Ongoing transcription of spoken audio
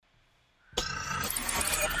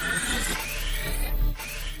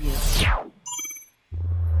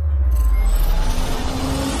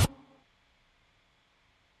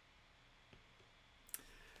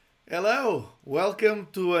Welcome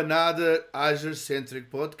to another Azure centric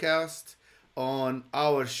podcast on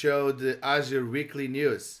our show, the Azure Weekly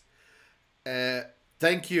News. Uh,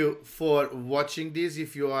 Thank you for watching this.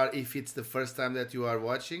 If it's the first time that you are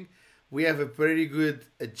watching, we have a pretty good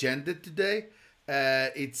agenda today.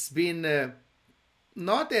 It's been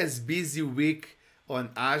not as busy week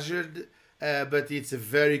on Azure, but it's a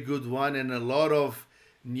very good one and a lot of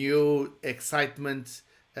new excitement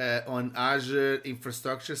on Azure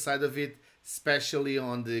infrastructure side of it, especially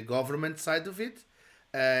on the government side of it.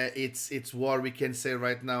 It's what we can say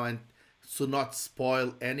right now, and to not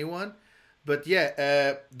spoil anyone. But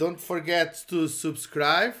yeah, don't forget to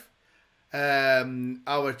subscribe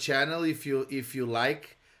our channel if you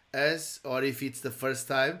like us, or if it's the first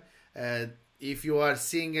time. If you are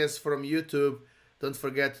seeing us from YouTube, don't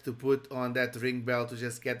forget to put on that ring bell to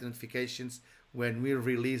just get notifications when we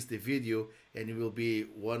release the video, and you will be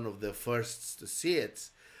one of the firsts to see it.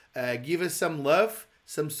 Give us some love,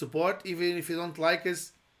 some support. Even if you don't like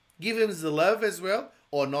us, give us the love as well,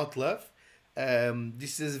 or not love.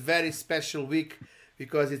 This is a very special week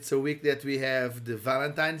because it's a week that we have the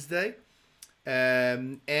Valentine's Day,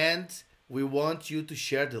 and we want you to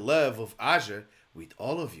share the love of Azure with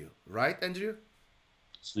all of you, right, Andrew?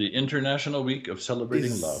 It's the International Week of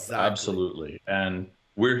Celebrating Love. Exactly. Absolutely. And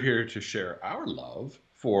we're here to share our love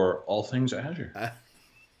for all things Azure.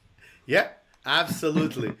 Yeah,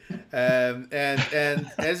 absolutely. And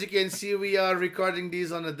as you can see, we are recording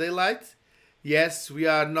this on a daylight. Yes, we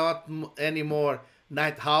are not anymore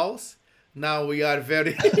night owls. Now we are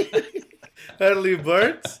very early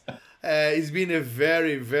birds. It's been a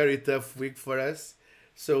very, very tough week for us.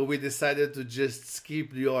 So we decided to just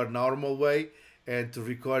skip your normal way and to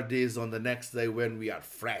record this on the next day when we are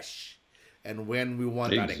fresh and when we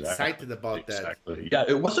want are Exactly. excited about that. Exactly. Yeah,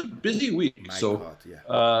 it was a busy week. My So, God,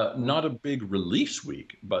 yeah. not a big release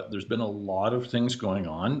week, but there's been a lot of things going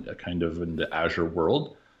on kind of in the Azure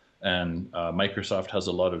world. And Microsoft has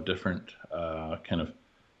a lot of different kind of,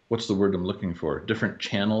 what's the word I'm looking for? Different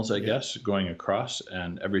channels, I Yeah, guess, going across,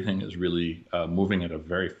 and everything is really moving at a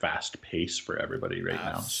very fast pace for everybody right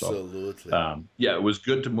now. So, absolutely. yeah, it was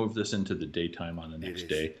good to move this into the daytime on the It next is.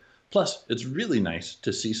 day. Plus, it's really nice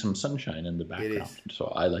to see some sunshine in the It background. is. So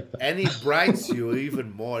I like that. And it brights you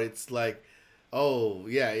even more. It's like, oh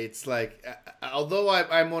yeah, it's like, although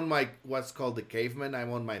I'm on my what's called the caveman,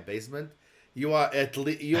 I'm on my basement. You are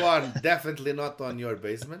definitely not on your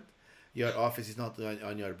basement. Your office is not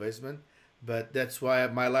on your basement, but that's why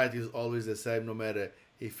my light is always the same, no matter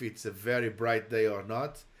if it's a very bright day or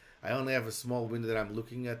not. I only have a small window that I'm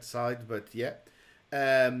looking outside, but yeah.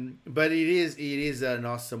 But it is an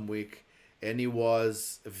awesome week, and it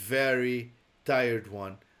was a very tired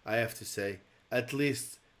one, I have to say. At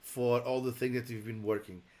least for all the things that we've been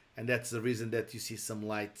working, and that's the reason that you see some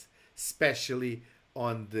light, especially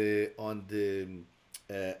on the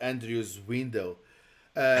Andrew's window,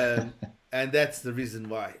 um, and that's the reason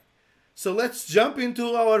why. So let's jump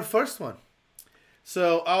into our first one.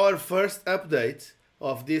 So our first update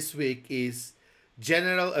of this week is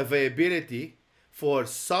general availability for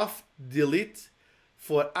soft delete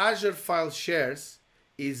for Azure file shares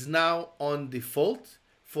is now on default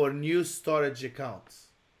for new storage accounts.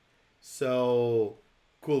 So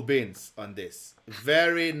cool beans on this.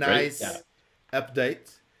 Very Right? Yeah. nice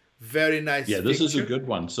update. Very nice Yeah, this is a feature. good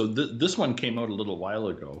one. So this one came out a little while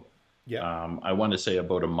ago. Yeah. I want to say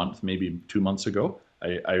about a month, maybe 2 months ago.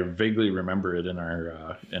 I vaguely remember it in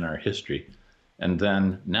our history, and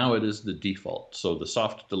then now it is the default. So the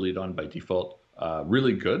soft delete on by default,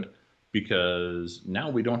 really good because now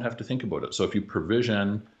we don't have to think about it. So if you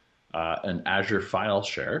provision an Azure file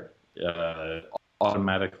share, uh,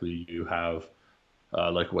 automatically you have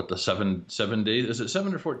like what the 7 days is it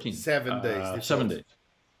 7 or 14? 7 days 7 days. default.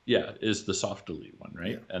 Yeah, is the soft delete one, Yeah.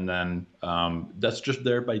 right? And then that's just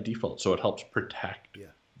there by default. So it helps protect Yeah.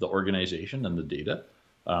 the organization and the data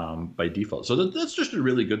by default. So that's just a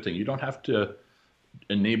really good thing. You don't have to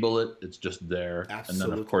enable it, it's just there. And then, of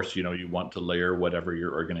Absolutely. course, you want to layer whatever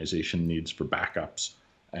your organization needs for backups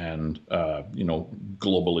and,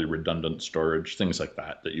 globally redundant storage, things like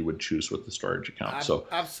that, that you would choose with the storage account. So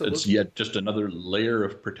it's Absolutely. yet just another layer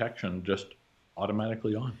of protection just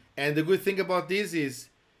automatically on. And the good thing about this is,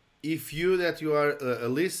 if you that you are a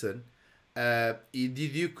listen,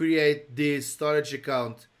 did you create this storage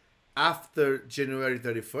account after January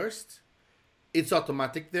 31st? It's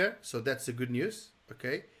automatic there, so that's the good news.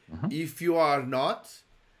 Okay. Mhm. If you are not,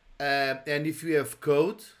 and if you have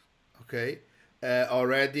code, okay,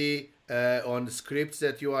 already on the scripts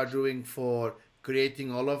that you are doing for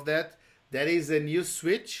creating all of that, there is a new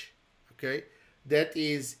switch, okay, that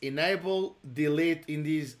is enable delete in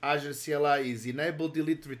this Azure CLI is enable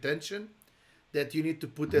delete retention that you need to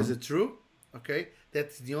put as a true. Okay,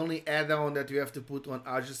 that's the only add-on that you have to put on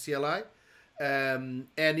Azure CLI. And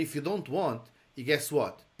if you don't want, guess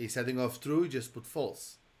what? It's setting off true, you just put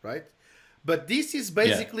false, right? But this is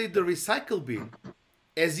basically the recycle bin.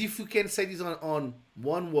 As if you can say this on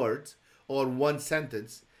one word or one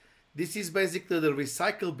sentence. This is basically the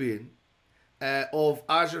recycle bin of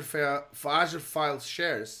Azure file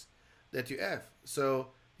shares that you have.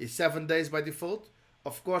 So it's 7 days by default.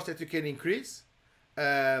 Of course, that you can increase,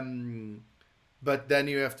 but then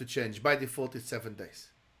you have to change. By default, it's 7 days.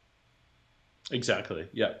 Exactly.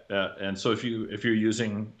 Yeah. And so if you're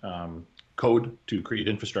using code to create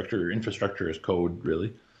infrastructure, or infrastructure is code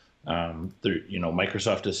really.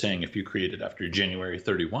 Microsoft is saying if you create it after January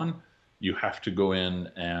 31, you have to go in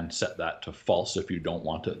and set that to false if you don't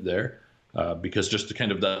want it there. Because just to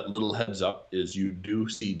kind of that little heads up is you do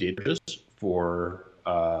see data for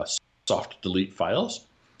soft delete files.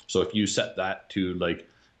 So if you set that to like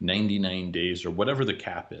 99 days or whatever the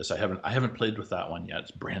cap is, I haven't played with that one yet.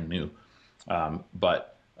 It's brand new.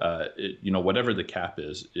 Whatever the cap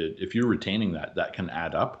is, if you're retaining that can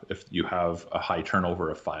add up if you have a high turnover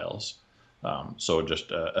of files. So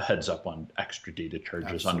just a heads up on extra data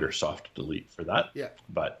charges under soft delete for that. Yeah.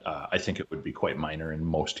 But I think it would be quite minor in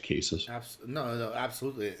most cases. No,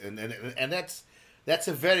 absolutely. And that's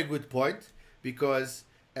a very good point because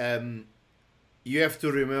you have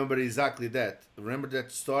to remember exactly that. Remember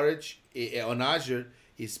that storage on Azure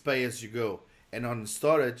is pay as you go. And on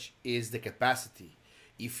storage is the capacity.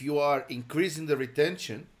 If you are increasing the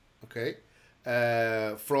retention, okay,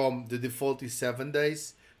 from the default is 7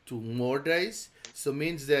 days to more days, so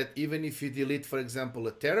means that even if you delete, for example,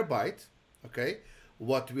 a terabyte, okay,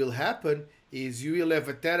 what will happen is you will have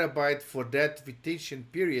a terabyte for that retention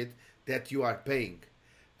period that you are paying.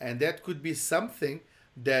 And that could be something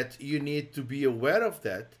that you need to be aware of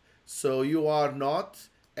that, so you are not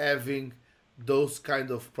having those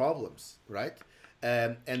kind of problems, right?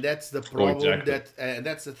 And that's the problem and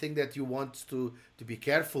that's the thing that you want to be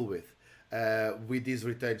careful with this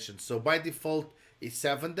retention. So by default, it's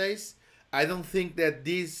 7 days. I don't think that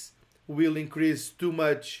this will increase too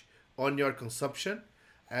much on your consumption,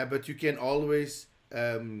 but you can always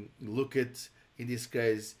look at, in this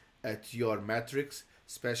case, at your metrics,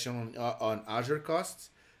 especially on Azure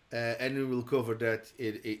costs, and we will cover that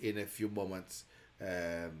in a few moments.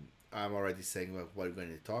 I'm already saying what we're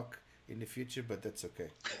going to talk in the future, but that's okay.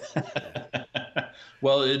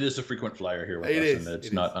 Well, it is a frequent flyer here with us, and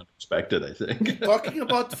it's not unexpected, I think. Talking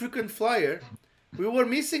about frequent flyer, we were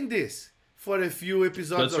missing this for a few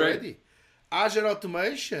episodes already. Right. Azure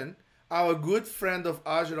Automation, our good friend of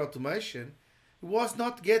Azure Automation, was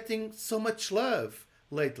not getting so much love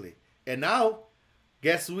lately. And now,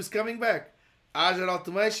 guess who's coming back? Azure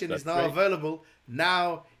Automation is now available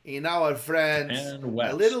now in our friends a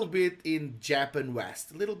little bit in Japan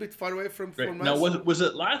West, a little bit far away from us. Now, was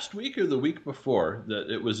it last week or the week before that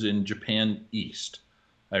it was in Japan East?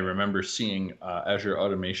 I remember seeing Azure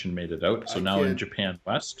Automation made it out. So now in Japan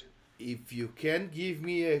West. If you can give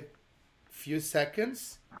me a few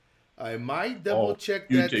seconds, I might double check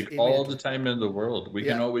that. You take all the time in the world. We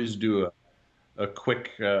can always do a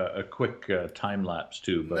quick time lapse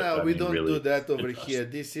too. But no, we don't do that over here.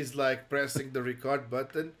 This is like pressing the record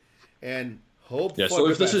button and hope. Yeah. So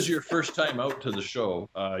if this is your first time out to the show,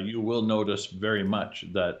 you will notice very much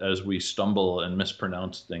that as we stumble and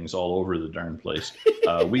mispronounce things all over the darn place,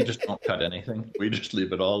 we just don't cut anything. We just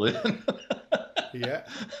leave it all in. Yeah.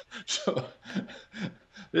 So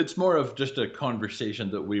it's more of just a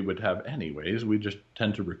conversation that we would have anyways. We just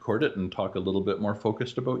tend to record it and talk a little bit more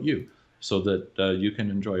focused about you, so that you can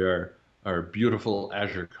enjoy our beautiful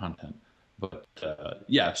Azure content. But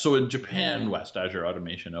so in Japan West, Azure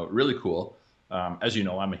Automation out, really cool. As you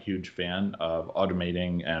know, I'm a huge fan of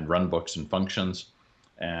automating and runbooks and functions.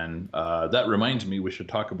 And that reminds me, we should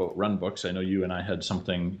talk about runbooks. I know you and I had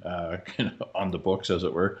something on the books, as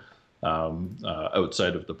it were,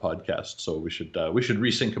 outside of the podcast. So we should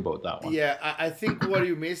resync about that one. Yeah, I think what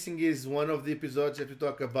you're missing is one of the episodes that we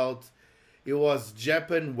talk about. It was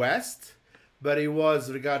Japan West, but it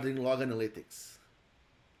was regarding log analytics.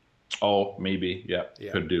 Oh, maybe. Yeah.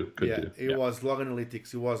 Could do. It was log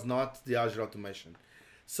analytics. It was not the Azure Automation.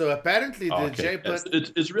 So apparently Japan...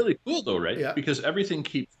 It's really cool though, right? Yeah. Because everything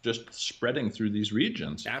keeps just spreading through these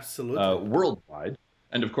regions. Absolutely. Worldwide.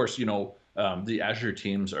 And of course, the Azure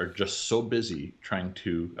teams are just so busy trying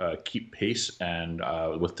to keep pace and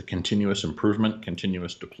with the continuous improvement,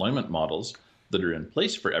 continuous deployment models that are in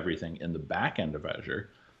place for everything in the back end of Azure.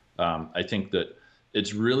 I think that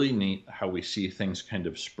it's really neat how we see things kind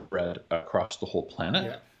of spread across the whole planet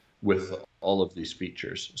Yeah. with all of these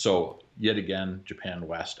features. So yet again, Japan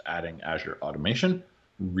West adding Azure automation,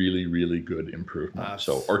 really, really good improvement.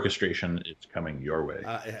 So orchestration is coming your way.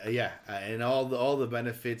 And all the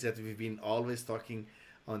benefits that we've been always talking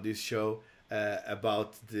on this show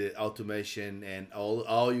about the automation and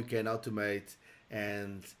all you can automate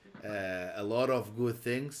and a lot of good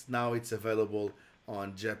things. Now it's available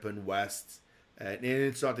on Japan West, and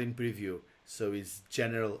it's not in preview, so it's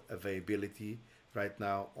general availability right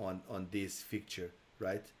now on this feature,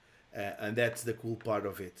 right? And that's the cool part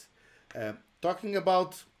of it. Talking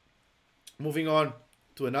about moving on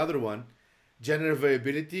to another one, general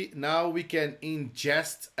availability. Now we can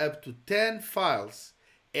ingest up to 10 files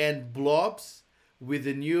and blobs with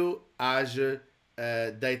the new Azure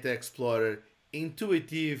Data Explorer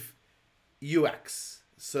intuitive UX.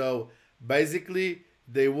 So basically,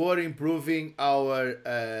 they were improving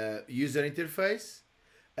our user interface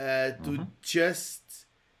to just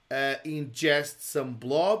ingest some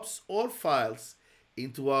blobs or files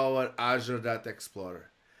into our Azure Data Explorer.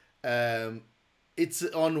 It's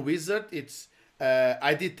on Wizard.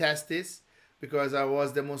 I did test this because I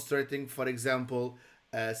was demonstrating, for example,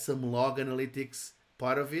 some log analytics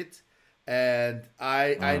part of it, and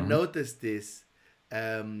I noticed this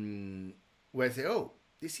where I say, oh,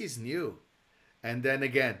 this is new, and then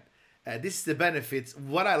again, this is the benefits.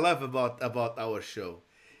 What I love about our show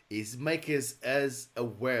is make us as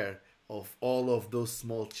aware of all of those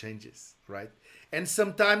small changes, right? And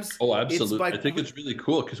sometimes absolutely. I think it's really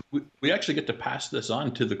cool because we actually get to pass this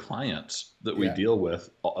on to the clients that we deal with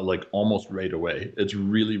like almost right away. It's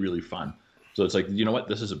really, really fun. So it's like, you know what?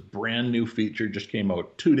 This is a brand new feature, just came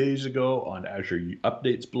out 2 days ago on Azure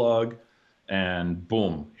Updates blog, and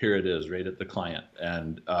boom, here it is right at the client.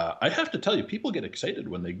 And I have to tell you, people get excited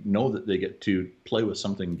when they know that they get to play with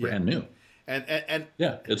something brand new. And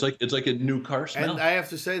yeah, it's like a new car smell. And I have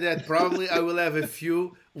to say that probably I will have a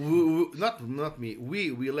few, not me,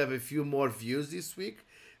 we will have a few more views this week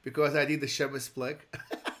because I did the Shabbos plug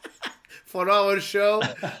for our show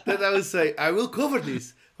that I will say, I will cover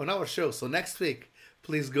this on our show. So next week,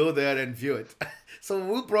 please go there and view it. So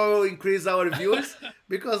we'll probably increase our views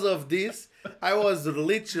because of this. I was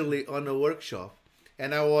literally on a workshop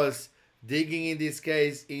and I was digging in this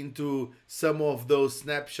case into some of those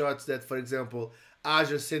snapshots that, for example,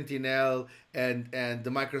 Azure Sentinel and the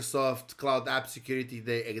Microsoft Cloud App Security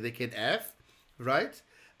they can have, right?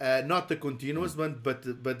 Not the continuous one, but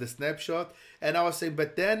the snapshot. And I was saying,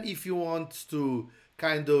 but then if you want to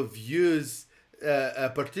kind of use a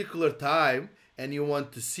particular time and you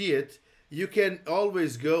want to see it, you can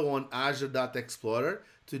always go on Azure Data Explorer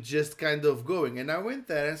to just kind of going. And I went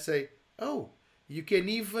there and say, oh, you can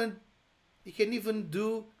even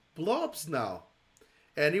do blobs now.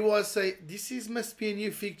 And it was say, must be a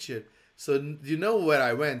new feature. So you know where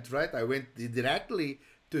I went, right? I went directly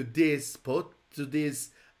to this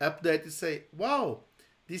update to say, wow,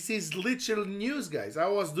 this is literal news, guys. I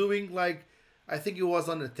was doing like, I think it was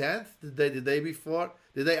on the 10th, the day before,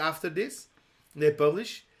 the day after this, they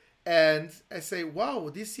publish. And I say, wow,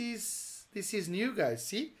 this is new, guys.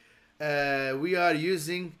 See, we are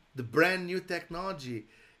using the brand new technology.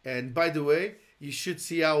 And by the way, you should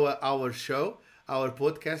see our show, our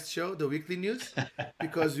podcast show, the weekly news,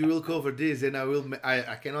 because we will cover this. And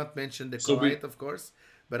I cannot mention the client, of course,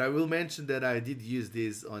 but I will mention that I did use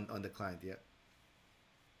this on the client. Yeah.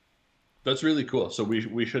 That's really cool. So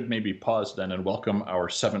we should maybe pause then and welcome our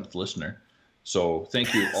 7th listener. So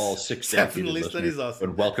thank you all 6 7 listeners is awesome.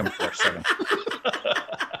 And welcome to our 7th.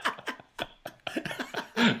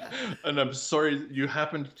 And I'm sorry you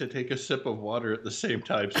happened to take a sip of water at the same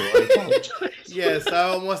time, so I apologize. Yes, I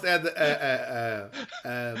almost had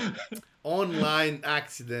an online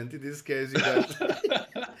accident in this case.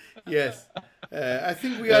 Yes, I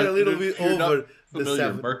think we are a little bit over the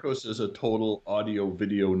 7. Marcos is a total audio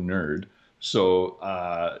video nerd. So,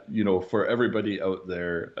 for everybody out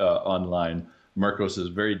there online, Marcos is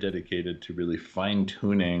very dedicated to really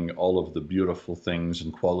fine-tuning all of the beautiful things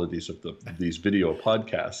and qualities of these video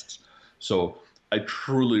podcasts. So I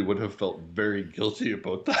truly would have felt very guilty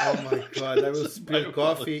about that. Oh my God, I will spill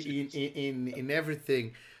coffee in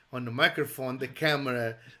everything, on the microphone, the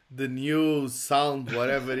camera, the new sound,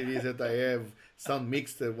 whatever it is that I have, sound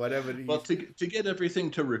mixer, whatever it is. Well, to get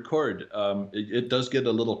everything to record, it does get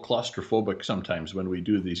a little claustrophobic sometimes when we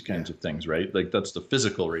do these kinds of things, right? Like that's the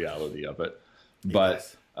physical reality of it.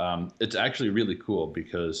 But it's actually really cool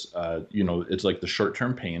because, it's like the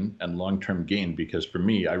short-term pain and long-term gain, because for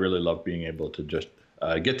me, I really love being able to just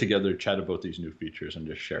get together, chat about these new features and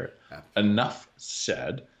just share it. Enough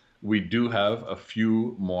said. we do have a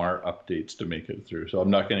few more updates to make it through. So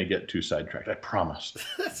I'm not going to get too sidetracked. I promise.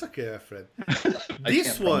 That's okay, my friend. I This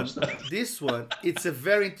can't promise one, that. this one, it's a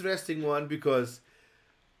very interesting one because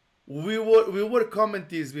we were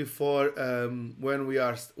commenting this before when when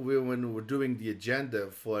we were doing the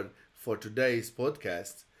agenda for today's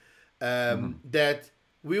podcast that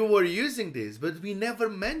we were using this, but we never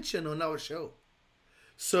mentioned on our show.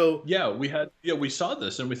 So We saw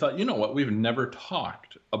this and we thought, you know what? We've never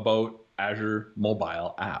talked about Azure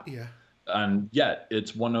mobile app. yeah, And yet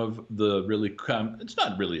it's one of the really, it's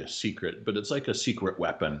not really a secret, but it's like a secret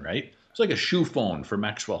weapon, right? It's like a shoe phone for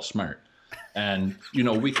Maxwell Smart. And,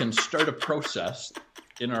 we can start a process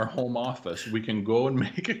in our home office. We can go and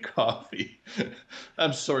make a coffee.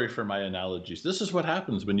 I'm sorry for my analogies. This is what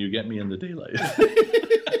happens when you get me in the daylight.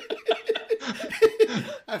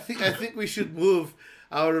 I think we should move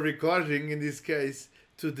our recording in this case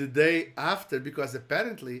to the day after because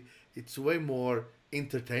apparently it's way more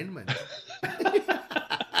entertainment.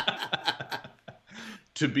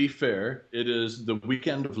 To be fair, it is the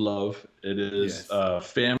weekend of love. It is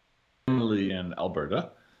Yes. family in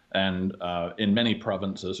Alberta and in many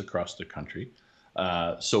provinces across the country.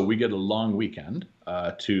 So we get a long weekend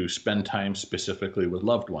to spend time specifically with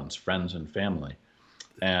loved ones, friends, and family.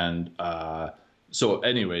 And so,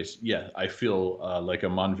 anyways, yeah, I feel like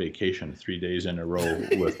I'm on vacation 3 days in a row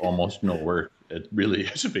with almost no work. It really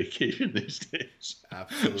is a vacation these days.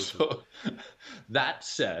 Absolutely. So, that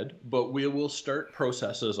said, but we will start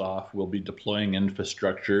processes off. We'll be deploying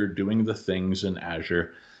infrastructure, doing the things in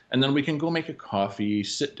Azure, and then we can go make a coffee,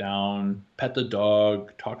 sit down, pet the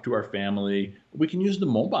dog, talk to our family. We can use the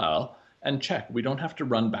mobile and check. We don't have to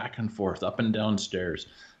run back and forth, up and down stairs.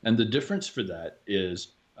 And the difference for that is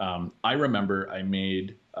I remember I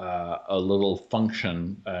made a little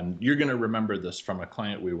function, and you're going to remember this from a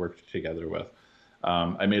client we worked together with.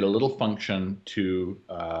 I made a little function to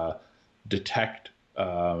detect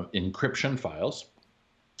encryption files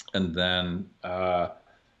and then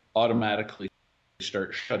automatically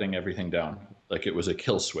start shutting everything down. Like it was a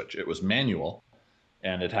kill switch. It was manual,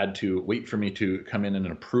 and it had to wait for me to come in and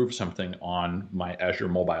approve something on my Azure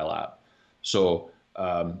mobile app. So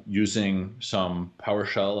using some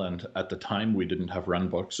PowerShell, and at the time we didn't have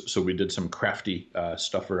runbooks, so we did some crafty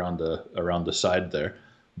stuff around the side there.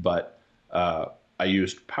 But I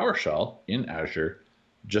used PowerShell in Azure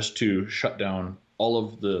just to shut down all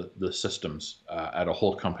of the systems at a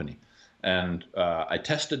whole company. And I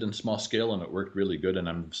tested in small scale, and it worked really good. And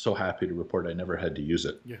I'm so happy to report I never had to use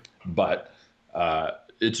it. Yeah. But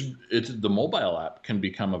it's the mobile app can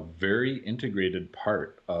become a very integrated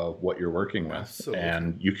part of what you're working with. Absolutely.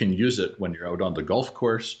 And you can use it when you're out on the golf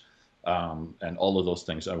course and all of those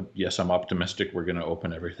things. Yes, I'm optimistic we're going to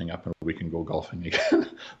open everything up and we can go golfing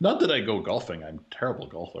again. Not that I go golfing, I'm a terrible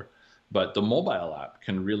golfer. But the mobile app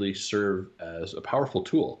can really serve as a powerful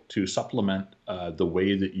tool to supplement the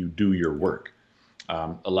way that you do your work.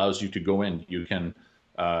 Allows you to go in. You can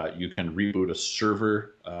reboot a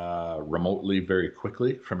server remotely very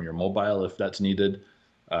quickly from your mobile if that's needed.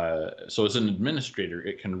 So as an administrator,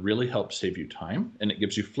 it can really help save you time, and it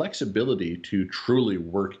gives you flexibility to truly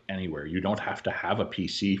work anywhere. You don't have to have a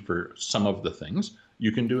PC for some of the things.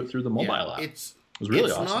 You can do it through the mobile app. It was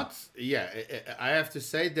really awesome. Not, yeah, I have to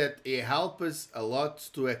say that it helps us a lot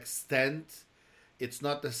to extend. It's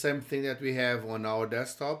not the same thing that we have on our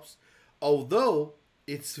desktops, although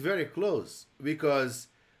it's very close because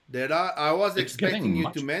I was expecting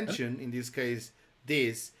you to mention in this case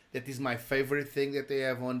that is my favorite thing that they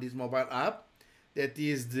have on this mobile app, that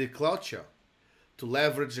is the Cloud Shell, to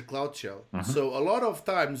leverage the Cloud Shell. Mm-hmm. So a lot of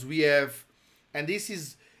times we have, and this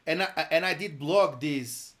is, and I did blog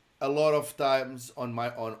this a lot of times on my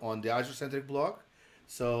on the Azure Centric blog.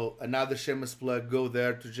 So another shameless plug, go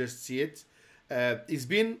there to just see it. It's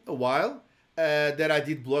been a while that I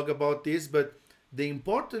did blog about this, but the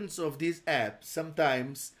importance of this app,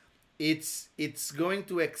 sometimes it's going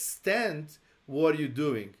to extend what you're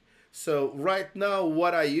doing. So right now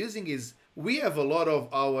what I'm using is, we have a lot of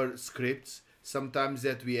our scripts sometimes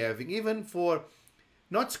that we having, even for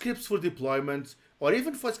not scripts for deployment, or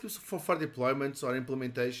even for scripts for deployments or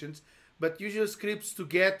implementations, but usually scripts to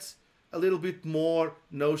get a little bit more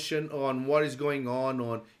notion on what is going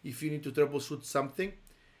on if you need to troubleshoot something.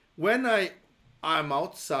 When I'm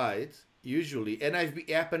outside, usually, and I've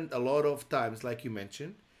happened a lot of times, like you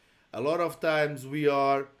mentioned, a lot of times we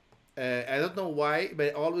are, I don't know why, but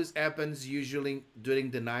it always happens usually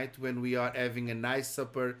during the night when we are having a nice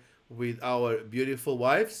supper with our beautiful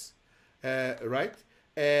wives, right?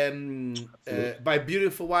 By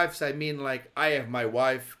beautiful wives, I mean like I have my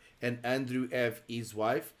wife and Andrew have his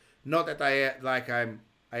wife. Not that I'm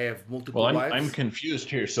I have Well, multiple I'm wives. confused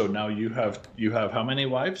here. So now you have how many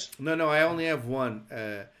wives? No, I only have one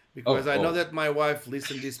because Oh, I know oh. that my wife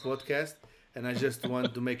listened this podcast, and I just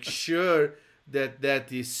want to make sure that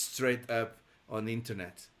that is straight up on the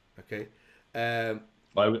internet. Okay. Um,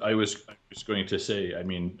 I was going to say. I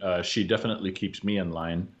mean, she definitely keeps me in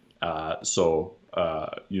line. I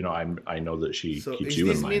know that she so keeps is you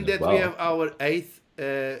in this line mean as that we have well. our eighth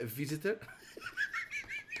visitor?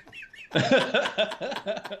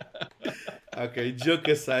 Okay, joke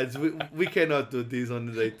aside, we cannot do this on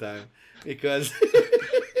the daytime because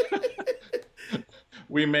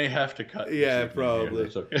We may have to cut this yeah, evening here. probably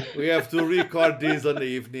That's okay. we have to record this on the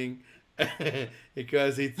evening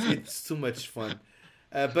because it's too much fun.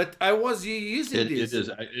 But I was using It this. is.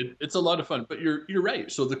 It's a lot of fun, but you're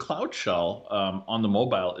right. So the Cloud Shell on the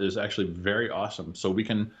mobile is actually very awesome. So we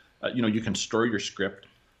can, you can store your script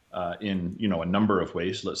in a number of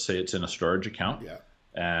ways. Let's say it's in a storage account, Yeah,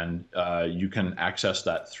 and you can access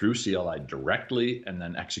that through CLI directly, and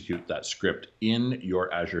then execute that script in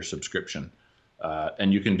your Azure subscription.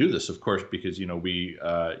 And you can do this, of course, because we,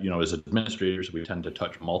 as administrators, we tend to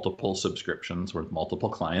touch multiple subscriptions with multiple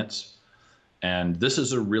clients. And this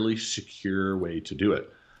is a really secure way to do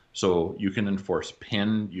it. So you can enforce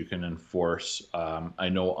PIN, you can enforce, I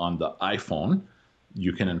know on the iPhone,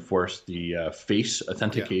 you can enforce the face yeah,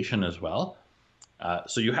 authentication as well.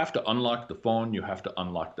 So you have to unlock the phone, you have to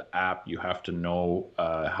unlock the app, you have to know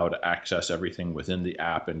how to access everything within the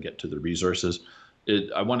app and get to the resources.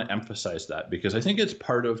 I want to emphasize that because I think it's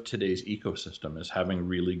part of today's ecosystem is having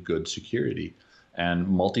really good security, and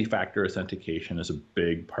multi-factor authentication is a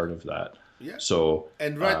big part of that. yeah. So,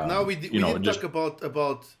 And right now we didn't just talk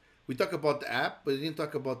about we talk about the app, but we didn't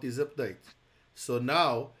talk about this update. So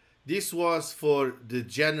now this was for the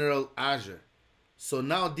general Azure. So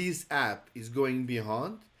now this app is going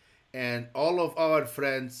beyond, and all of our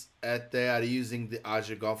friends at they are using the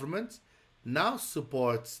Azure government now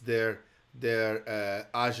supports their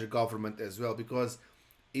Azure government as well because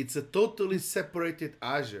it's a totally separated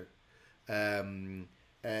Azure.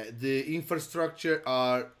 The infrastructure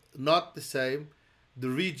are not the same. The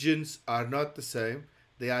regions are not the same.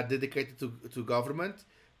 They are dedicated to government,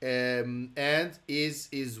 and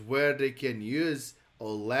is where they can use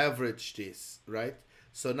or leverage this, right?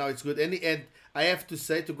 So now it's good. And I have to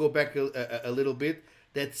say, to go back a little bit,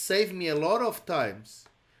 that saved me a lot of times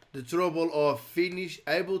the trouble of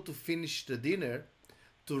able to finish the dinner,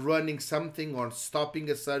 to running something or stopping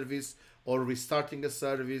a service or restarting a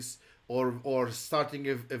service or starting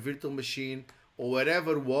a virtual machine or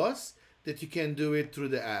whatever it was, that you can do it through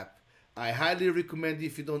the app. I highly recommend,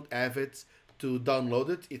 if you don't have it, to download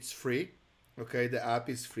it. It's free. Okay, the app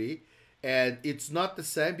is free, and it's not the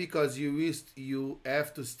same because you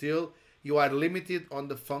have to still, you are limited on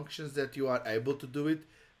the functions that you are able to do it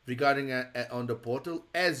regarding on the portal,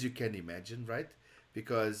 as you can imagine, right?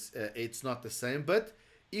 Because it's not the same. But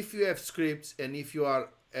if you have scripts and if you are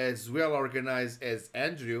as well organized as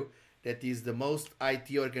Andrew, that is the most IT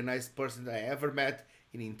organized person I ever met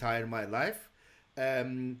in entire my life,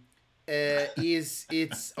 is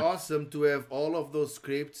it's awesome to have all of those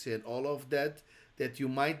scripts and all of that you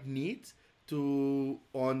might need to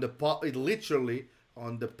on the literally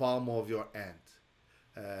on the palm of your hand,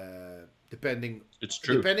 depending it's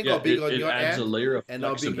true. depending Yeah, how big on it your adds a hand layer of and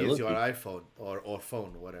how big is your flexibility. iPhone or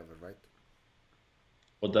phone or whatever, right?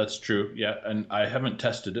 Well, that's true. Yeah, and I haven't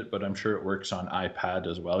tested it, but I'm sure it works on iPad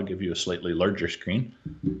as well. Give you a slightly larger screen.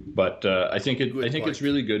 But I Good think it's point.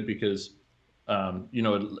 really good because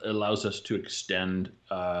it allows us to extend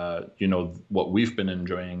what we've been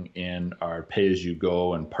enjoying in our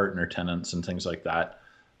pay-as-you-go and partner tenants and things like that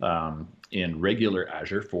in regular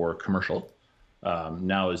Azure for commercial.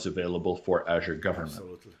 Now is available for Azure Government.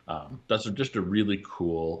 Absolutely, That's just a really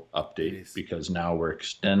cool it update is. because now we're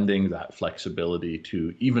extending that flexibility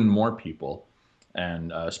to even more people.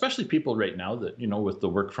 And especially people right now that, with the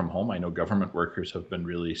work from home, I know government workers have been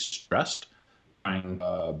really stressed trying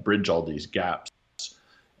to bridge all these gaps.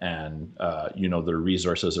 And, their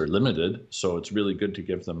resources are limited. So it's really good to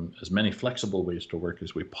give them as many flexible ways to work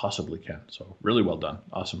as we possibly can. So really well done.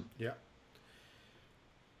 Awesome. Yeah.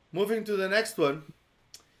 Moving to the next one.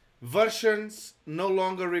 Versions no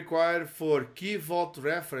longer required for key vault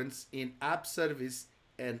reference in app service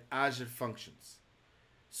and Azure functions.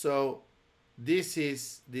 So this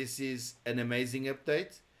is an amazing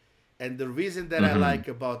update, and the reason that I Hmm. like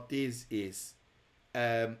about this is,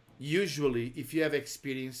 usually if you have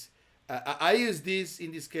experience, I use this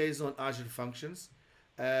in this case on Azure functions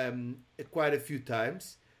quite a few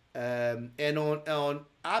times, and on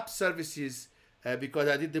app services, because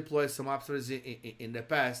I did deploy some app services in the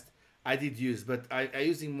past. I did use, but I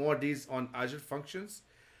using more these on Azure Functions.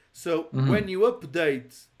 So Hmm. when you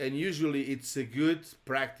update, and usually it's a good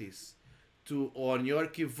practice to on your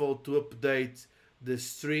Key Vault to update the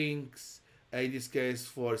strings. In this case,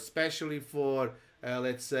 for especially for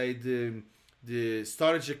let's say the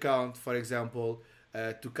storage account, for example,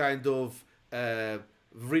 to kind of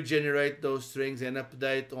regenerate those strings and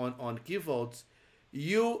update on Key Vaults.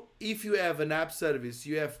 You, if you have an app service,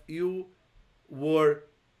 you were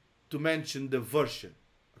to mention the version.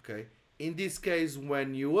 Okay. In this case,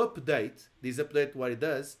 when you update this update, what it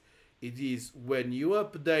does, it is when you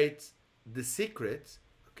update the secret,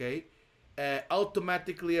 okay,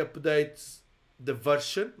 automatically updates the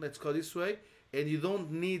version. Let's call it this way, and you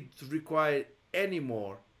don't need to require any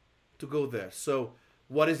more to go there. So,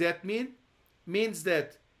 what does that mean? Means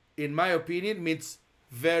that, in my opinion, means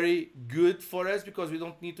very good for us because we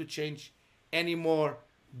don't need to change anymore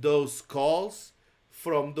those calls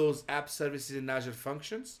from those app services in Azure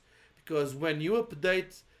Functions, because when you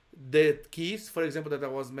update the keys, for example, that I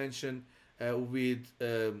was mentioned with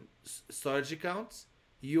storage accounts,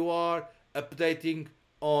 you are updating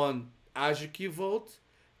on Azure Key Vault,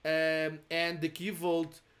 and the Key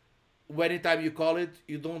Vault, anytime you call it,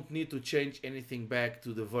 you don't need to change anything back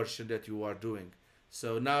to the version that you are doing.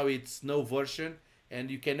 So now it's no version, and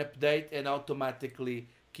you can update, and automatically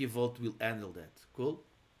Key Vault will handle that. Cool.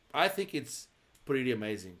 I think it's pretty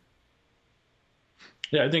amazing.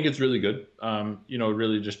 Yeah, I think it's really good. It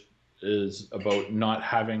really just is about not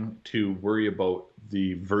having to worry about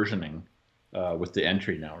the versioning with the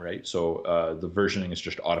entry now, right? So the versioning is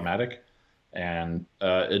just automatic, and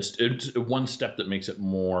it's one step that makes it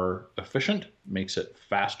more efficient, makes it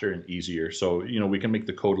faster and easier. So we can make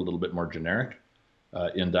the code a little bit more generic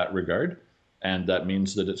in that regard, and that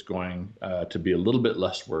means that it's going to be a little bit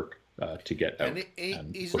less work to get And out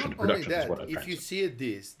and it's push not into only production is that. what I'm If trying you to say.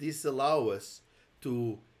 see this allow us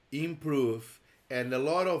to improve. And a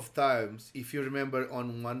lot of times, if you remember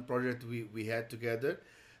on one project we had together,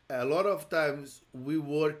 a lot of times we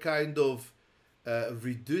were kind of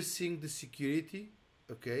reducing the security,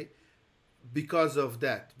 okay, because of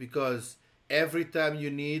that. Because every time you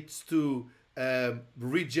need to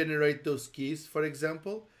regenerate those keys, for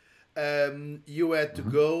example, you had to Hmm.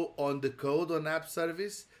 go on the code on app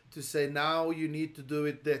service to say now you need to do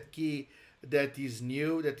it that key that is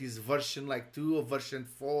new, that is version like 2 or version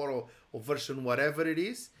 4 or version whatever it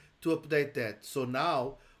is, to update that. So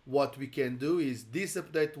now what we can do is this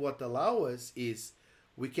update, what allow us is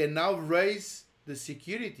we can now raise the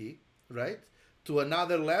security, right, to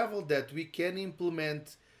another level, that we can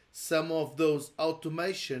implement some of those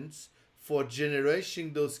automations for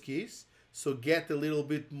generating those keys, so get a little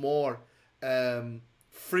bit more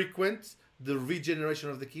frequent the regeneration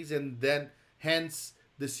of the keys, and then hence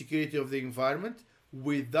the security of the environment,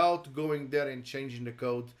 without going there and changing the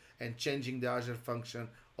code and changing the Azure function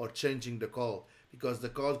or changing the call, because the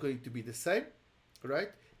call is going to be the same, right?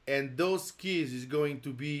 And those keys is going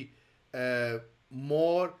to be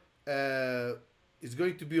more is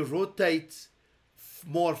going to be rotate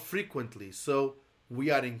more frequently. So we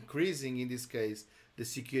are increasing in this case the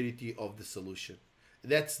security of the solution.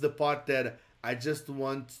 That's the part that I just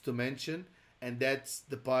want to mention, and that's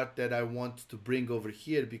the part that I want to bring over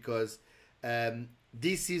here, because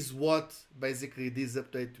this is what basically this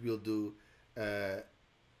update will do. A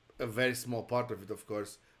very small part of it, of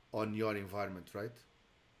course, on your environment, right?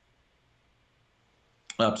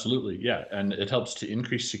 Absolutely, yeah, and it helps to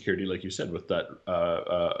increase security, like you said, with that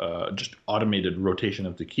just automated rotation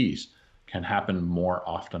of the keys can happen more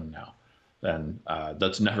often now, and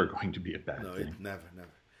that's never going to be a bad No, it thing. never.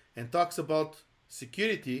 And talks about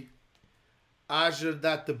security. Azure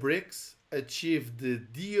Databricks achieved the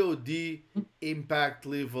DoD Impact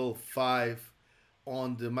Level 5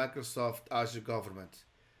 on the Microsoft Azure Government.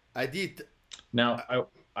 I did. Now,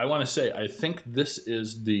 I want to say I think this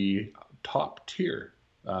is the top tier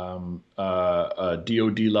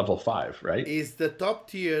DoD level 5, right? Is the top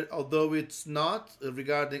tier, although it's not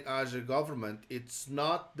regarding Azure Government, it's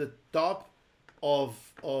not the top of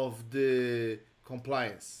the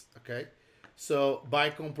compliance. Okay, so by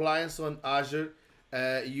compliance on Azure,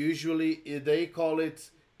 usually they call it,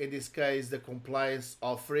 in this case, the compliance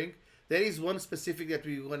offering. There is one specific that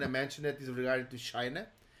we're going to mention that is regarding to China,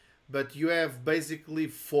 but you have basically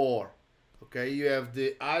four. Okay, you have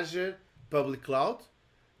the Azure Public Cloud,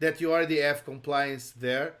 that you already have compliance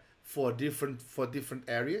there for different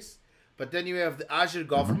areas. But then you have the Azure Hmm.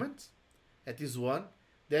 Government, that is one.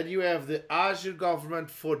 Then you have the Azure Government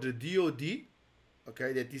for the DoD.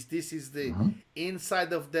 Okay, that is this is the Hmm.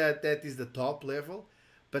 inside of that is the top level.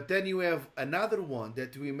 But then you have another one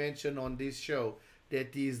that we mentioned on this show,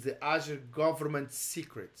 that is the Azure Government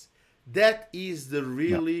Secrets. That is the Yeah.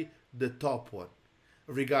 really the top one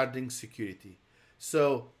regarding security.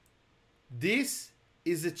 So this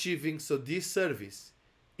is achieving, so this service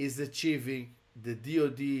is achieving the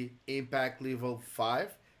DoD impact level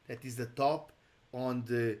 5, that is the top on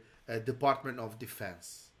the Department of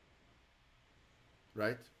Defense,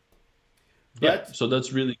 right? Yeah. But So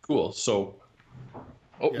that's really cool. So,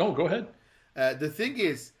 oh yeah, no, go ahead. the thing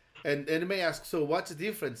is, and you may ask, so what's the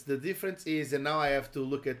difference? The difference is, and now I have to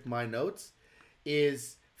look at my notes,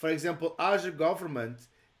 is, for example, Azure Government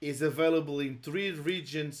is available in 3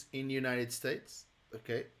 regions in the United States,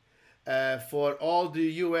 okay? For all the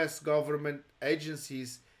US government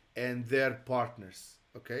agencies and their partners,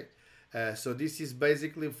 okay? So this is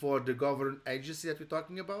basically for the government agency that we're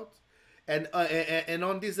talking about. And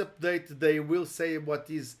on this update, they will say what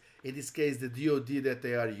is, in this case, the DoD that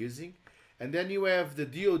they are using. And then you have the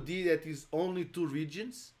DoD that is only 2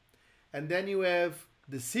 regions. And then you have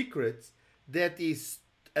the secrets that is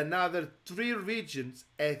another 3 regions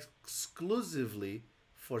exclusively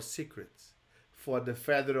for secrets. For the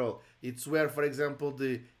federal, it's where, for example,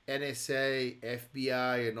 the NSA,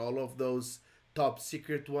 FBI, and all of those top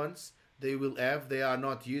secret ones they will have, they are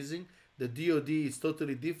not using. The DoD is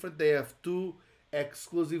totally different. They have 2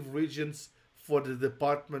 exclusive regions for the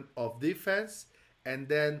Department of Defense, and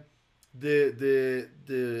then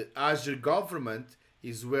the Azure government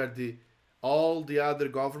is where the all the other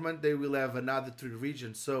government they will have another 3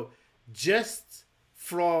 regions. So just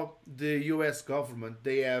from the U.S. government,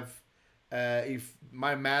 they have, if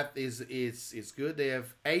my math is good, they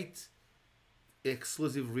have 8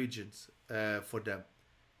 exclusive regions for them.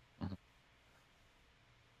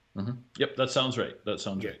 Yep, that sounds right. That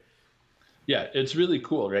sounds Yeah. right. Yeah, it's really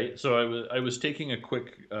cool, right? So I was taking a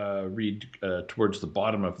quick read towards the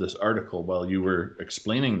bottom of this article while you were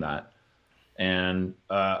explaining that, and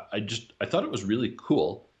I thought it was really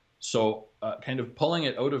cool. So kind of pulling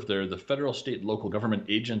it out of there, the federal, state, local government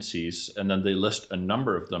agencies, and then they list a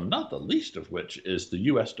number of them, not the least of which is the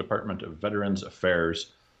U.S. Department of Veterans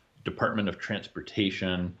Affairs, Department of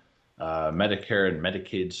Transportation, Medicare and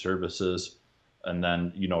Medicaid Services, and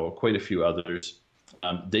then quite a few others.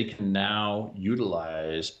 They can now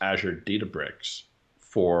utilize Azure Databricks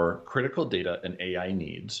for critical data and AI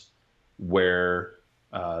needs, where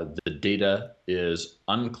the data is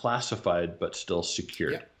unclassified but still Yeah.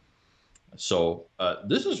 secured. So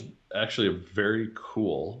this is actually a very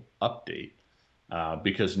cool update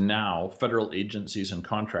because now federal agencies and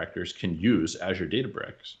contractors can use Azure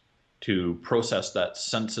Databricks to process that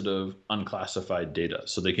sensitive, unclassified data.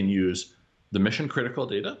 So they can use the mission critical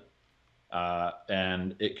data,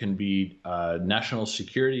 and it can be national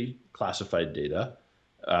security classified data,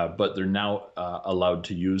 but they're now allowed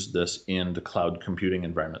to use this in the cloud computing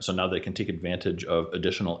environment. So now they can take advantage of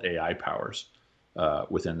additional AI powers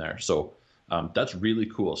within there. So that's really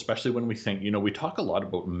cool, especially when we think, we talk a lot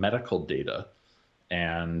about medical data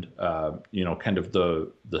and kind of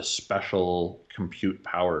the special compute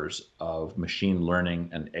powers of machine learning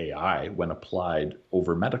and AI when applied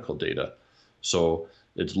over medical data. So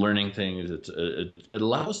it's learning things. It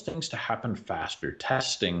allows things to happen faster.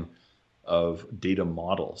 Testing of data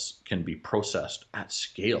models can be processed at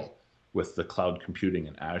scale with the cloud computing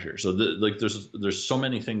in Azure. So there's so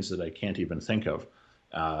many things that I can't even think of.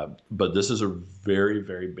 But this is a very,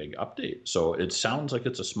 very big update. So it sounds like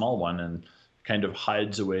it's a small one and kind of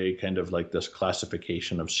hides away kind of like this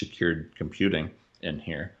classification of secured computing in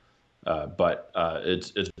here. But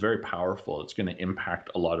it's very powerful. It's going to impact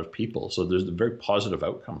a lot of people. So there's a very positive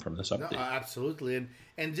outcome from this No, update. absolutely,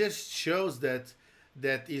 and just shows that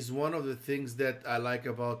that is one of the things that I like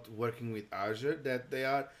about working with Azure, that they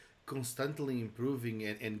are constantly improving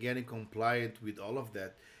and getting compliant with all of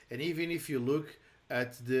that. And even if you look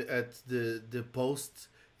at the post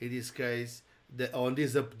in this case, on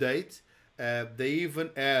this update, they even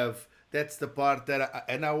have, that's the part that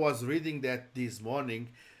and I was reading that this morning,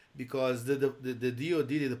 because the DoD,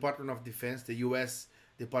 the Department of Defense, the U.S.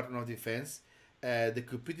 Department of Defense, the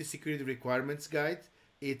Computer Security Requirements Guide.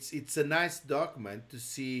 It's a nice document to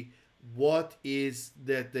see what is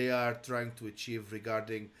that they are trying to achieve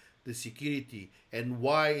regarding the security, and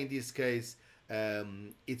why in this case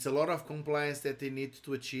it's a lot of compliance that they need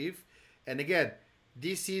to achieve. And again,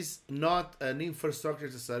 this is not an infrastructure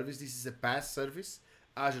as a service. This is a PaaS service.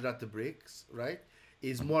 Azure Databricks, right,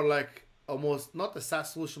 is more like almost not a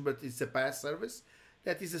SaaS solution, but it's a PaaS service.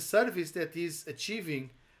 That is a service that is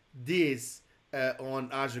achieving this on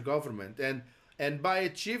Azure Government, and by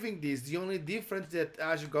achieving this, the only difference that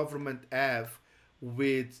Azure Government have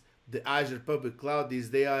with the Azure Public Cloud is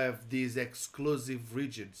they have these exclusive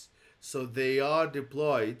regions. So they are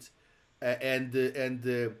deployed, and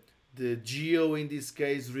the geo in this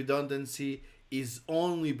case redundancy is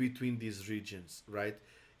only between these regions, right?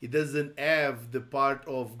 It doesn't have the part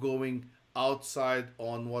of going outside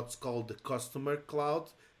on what's called the customer cloud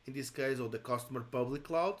in this case, or the customer public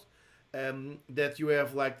cloud, that you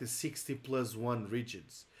have like the 60 plus 1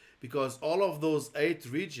 regions, because all of those 8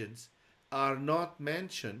 regions are not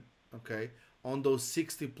mentioned, okay, on those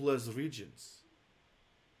 60 plus regions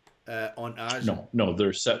on Azure. No,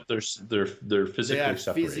 they're set. They're They are physically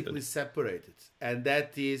separated. physically separated, and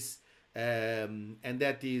that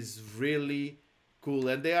is really cool,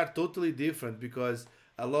 and they are totally different because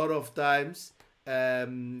a lot of times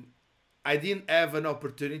um, I didn't have an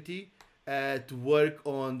opportunity to work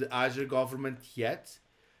on the Azure government yet,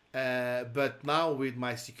 but now with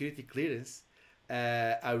my security clearance,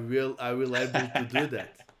 I will able to do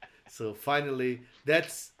that. So finally,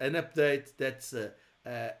 that's an update. That's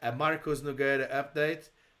a Marcos Nogueira update.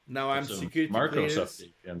 Now I'm It's a security Marcos clearance.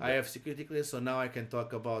 update. And I have security clearance, so now I can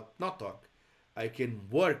talk about not talk. I can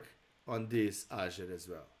work on this Azure as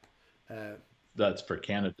well. Uh, that's for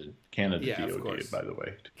Canada yeah, of DoD, course. by the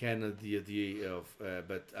way. Canon DoD of,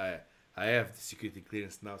 but I have the security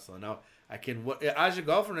clearance now, so now I can work. Azure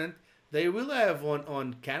government they will have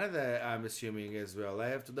on Canada, I'm assuming as well. I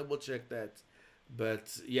have to double check that,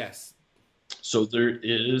 but yes, So there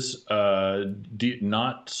is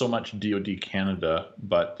not so much DoD Canada,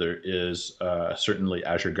 but there is certainly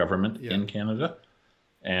Azure Government yeah, in Canada,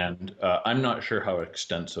 and I'm not sure how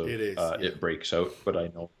extensive it is. Yeah, it breaks out, but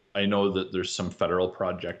I know that there's some federal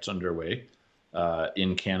projects underway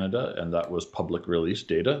in Canada, and that was public release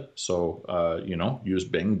data. So use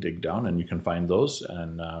Bing, dig down, and you can find those,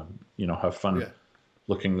 and have fun yeah.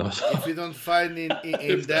 looking those If up you don't find in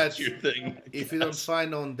if that's that, your thing, I if you don't guess.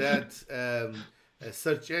 find on that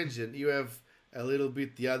search engine, you have a little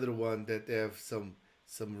bit the other one that have some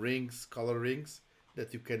rings, color rings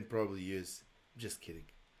that you can probably use. Just kidding.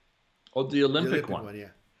 Oh, the The Olympic Olympic one. one,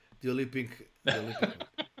 yeah. The Olympic one.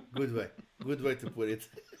 Good way. Good way to put it.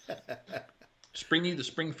 Springy the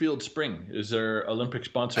Springfield Spring is their Olympic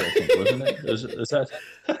sponsor, I think, wasn't it? Is that?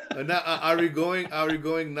 Now, are we going? Are we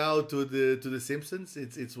going now to the Simpsons?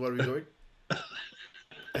 It's where we going.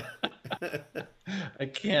 I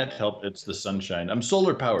can't help it's the sunshine. I'm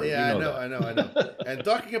solar powered. You Yeah, I know know, I know, I know. that. And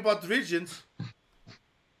talking about regions,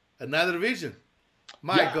 another region.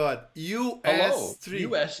 My Yeah. God, Hello. US 3.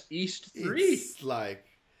 US East 3. It's like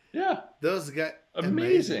Yeah. those guys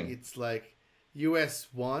amazing. Amazing. It's like US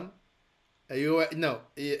 1, no,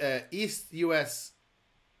 East US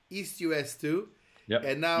 2, Yep.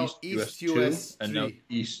 and now East US East 2 US and now 3.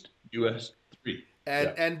 East US 3. and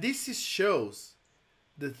Yeah. and this shows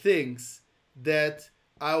the things that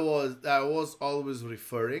I was always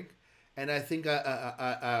referring, and I think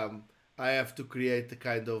I have to create a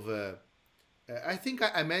kind of I think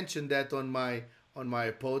I mentioned that on my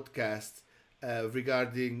podcast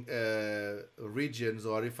regarding regions,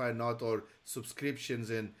 or if I not, or subscriptions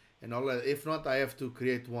and all that. If not, I have to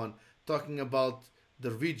create one talking about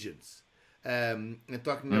the regions, and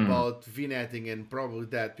talking Mm. about VNetting and probably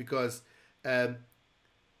that, because um,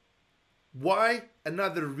 why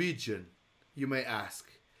another region, you may ask.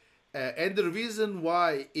 And the reason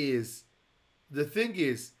why is, the thing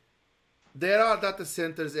is, there are data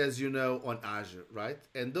centers, as you know, on Azure, right?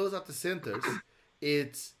 And those data centers,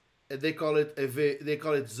 it's they call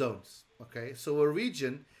it zones. Okay, so a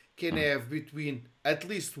region can Mm. have between at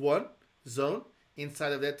least one zone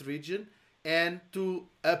inside of that region, and to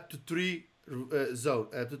up to three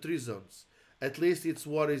zones. At least it's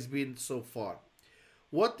what has been so far.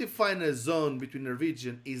 What defines a zone between a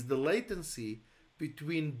region is the latency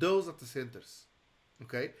between those data centers.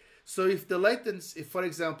 Okay, so if the latency, if for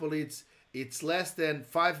example it's less than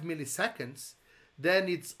 5 milliseconds, then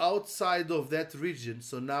it's outside of that region.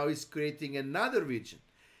 So now it's creating another region,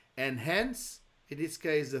 and hence in this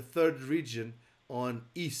case the third region on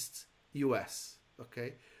East US.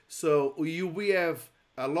 Okay, so we have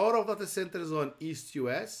a lot of data centers on East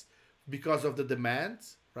US because of the demand.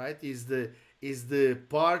 Right, is the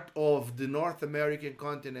part of the North American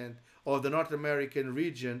continent, or the North American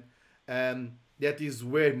region, that is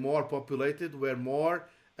way more populated, where more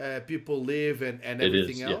people live, and It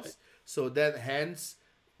everything is. Yeah. else. So that hence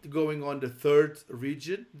going on the third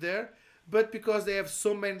region there. But because they have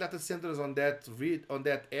so many data centers on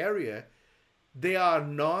that area, they are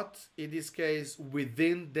not in this case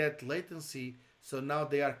within that latency. So now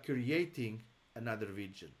they are creating another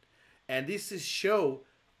region, and this is show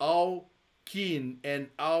how keen and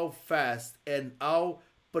how fast and how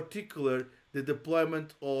particular the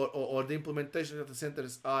deployment or the implementation of the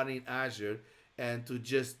centers are in Azure. and to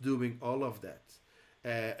just doing all of that.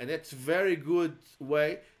 And that's very good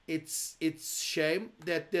way. It's shame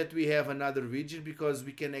that we have another region, because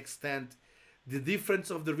we can extend the difference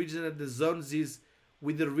of the region and the zones is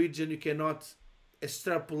with the region you cannot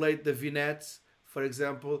extrapolate the vignettes. For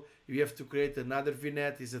example, you have to create another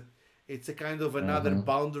vignette. It's a kind of another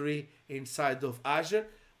boundary inside of Azure,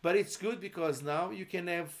 but it's good because now you can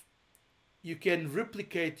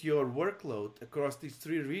replicate your workload across these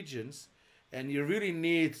three regions, and you really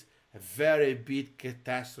need a very big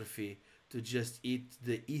catastrophe to just eat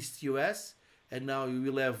the East US, and now you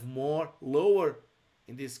will have more lower,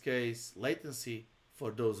 in this case, latency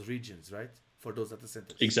for those regions, right? For those data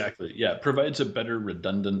centers. Exactly. Yeah, it provides a better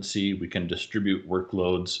redundancy. We can distribute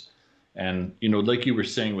workloads, and like you were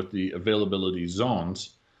saying with the availability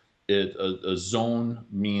zones, a zone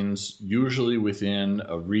means usually within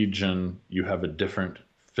a region you have a different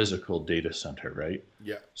physical data center, right?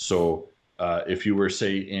 Yeah. So if you were,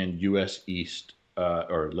 say, in US East,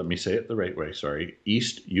 or let me say it the right way, sorry,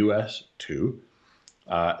 East US 2,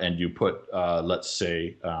 and you put, let's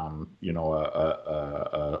say,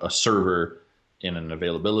 a server in an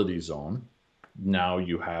availability zone, now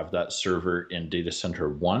you have that server in data center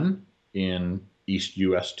 1 in East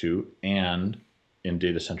US 2 and in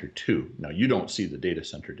data center 2. Now, you don't see the data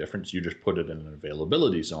center difference. You just put it in an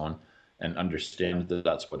availability zone and understand that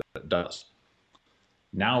that's what it does.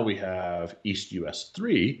 Now we have East US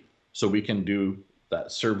 3, so we can do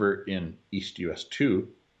that server in East US 2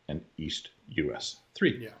 and East US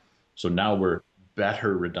 3. Yeah. So now we're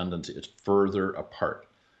better redundancy. It's further apart.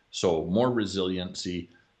 So more resiliency.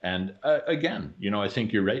 And again, I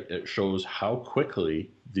think you're right. It shows how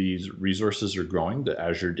quickly these resources are growing, the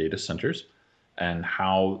Azure data centers, and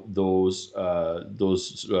how those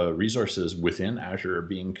resources within Azure are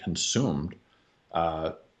being consumed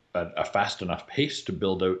at a fast enough pace to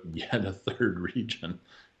build out yet a third region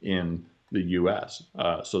in the US.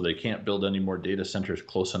 So they can't build any more data centers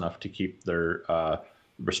close enough to keep their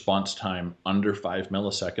response time under 5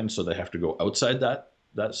 milliseconds. So they have to go outside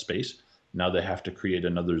that space. Now they have to create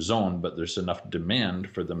another zone, but there's enough demand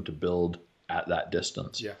for them to build at that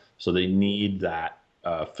distance. Yeah. So they need that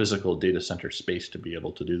physical data center space to be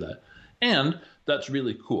able to do that. And that's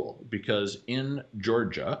really cool because in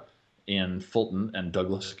Georgia, in Fulton and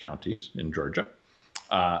Douglas counties in Georgia,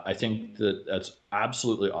 I think that's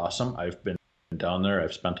absolutely awesome. I've been down there.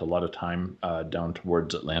 I've spent a lot of time down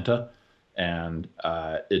towards Atlanta, and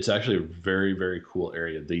it's actually a very, very cool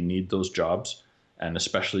area. They need those jobs, and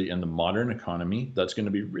especially in the modern economy, that's going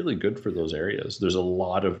to be really good for those areas. There's a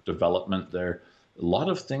lot of development there, a lot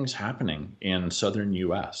of things happening in southern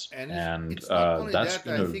U.S., and that's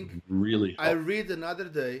going to really help. I read another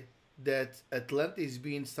day that Atlanta is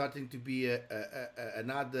starting to be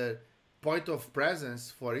another point of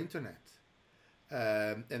presence for internet,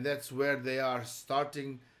 and that's where they are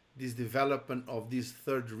starting this development of this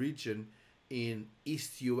third region in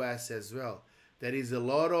East US as well. There is a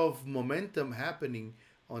lot of momentum happening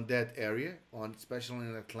on that area, especially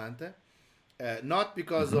in Atlanta, not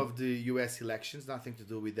because of the US elections, nothing to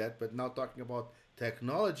do with that, but now talking about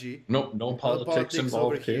technology. No politics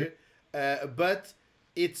involved over here. But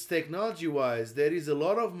it's technology-wise, there is a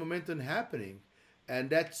lot of momentum happening. And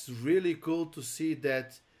that's really cool to see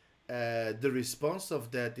that the response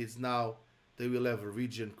of that is now they will have a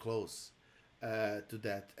region close to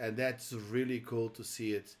that. And that's really cool to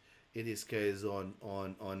see it in this case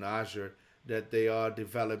on Azure, that they are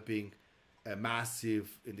developing a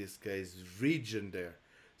massive, in this case, region there.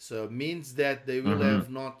 So it means that they will have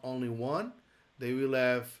not only one, they will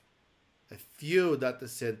have a few data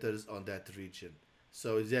centers on that region.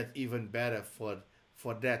 So is that even better for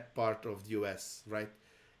that part of the US, right?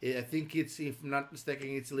 I think it's, if I'm not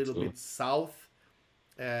mistaken, it's a little bit south,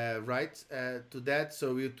 right, to that.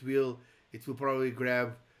 So it will probably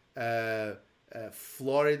grab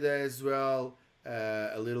Florida as well,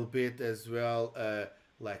 a little bit as well,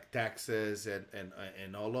 like Texas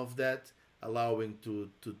and all of that, allowing to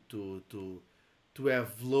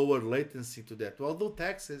have lower latency to that. Although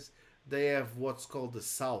Texas, they have what's called the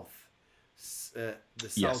South. The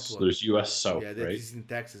yes, South one. There's U.S. South, yeah, that right? is in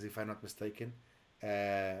Texas, if I'm not mistaken.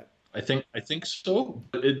 I think so.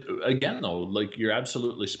 But again, though, like you're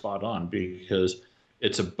absolutely spot on because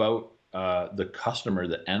it's about the customer,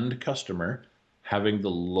 the end customer, having the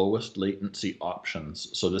lowest latency options.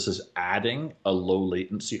 So this is adding a low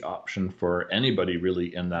latency option for anybody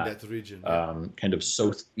really in that region, kind of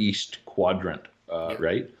southeast quadrant,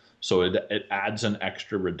 right? So it adds an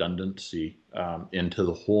extra redundancy into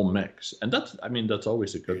the whole mix, and that's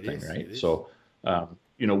always a good thing, right? So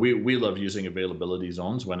we love using availability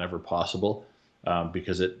zones whenever possible.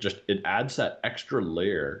 because it adds that extra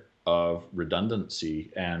layer of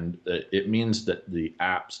redundancy, and it means that the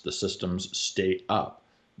apps, the systems stay up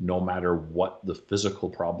no matter what the physical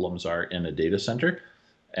problems are in a data center.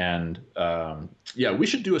 And yeah, we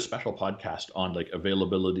should do a special podcast on like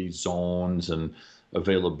availability zones and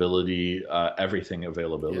availability, everything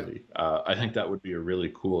availability. I think that would be a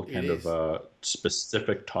really cool It kind of is.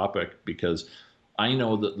 specific topic, because I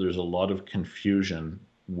know that there's a lot of confusion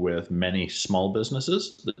with many small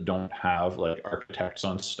businesses that don't have like architects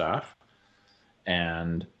on staff.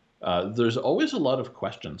 And there's always a lot of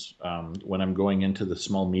questions when I'm going into the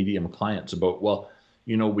small medium clients about, well,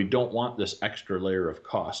 we don't want this extra layer of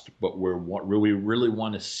cost, but we really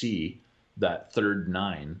want to see that third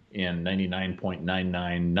nine in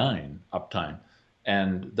 99.999 uptime.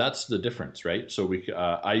 And that's the difference, right? So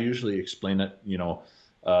I usually explain it,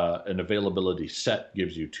 an availability set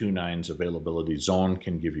gives you two nines, availability zone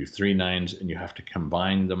can give you three nines, and you have to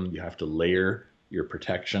combine them. You have to layer your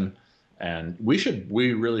protection. And we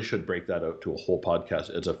really should break that out to a whole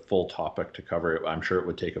podcast. It's a full topic to cover. I'm sure it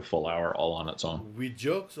would take a full hour all on its own. With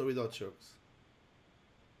jokes or without jokes?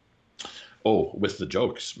 Oh, with the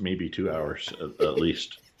jokes, maybe 2 hours at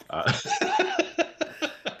least.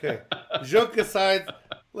 Okay. Joke aside,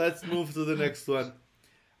 let's move to the next one.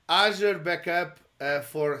 Azure backup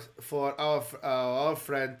for our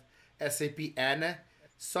friend SAP Anna.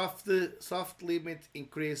 Soft limit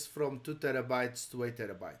increase from 2 TB to 8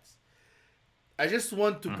 TB. I just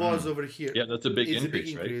want to pause over here. Yeah, that's a big It's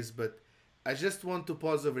increase, a big increase, right? but I just want to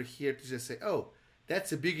pause over here to just say, oh,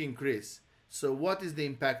 that's a big increase. So what is the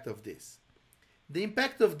impact of this? The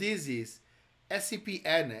impact of this is SAP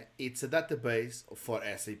HANA. It's a database for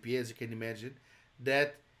SAP, as you can imagine,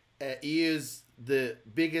 that is the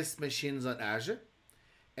biggest machines on Azure.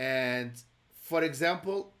 And for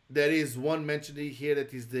example, there is one mentioned here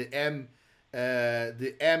that is the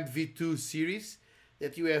MV2 series,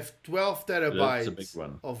 that you have 12 That's a big terabytes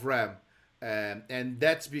one. of RAM, and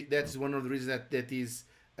that's one of the reasons that is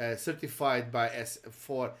certified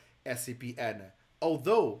for SAP HANA.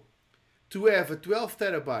 Although to have a 12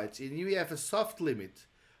 terabytes and you have a soft limit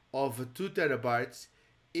of 2 terabytes,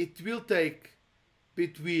 it will take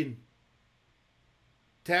between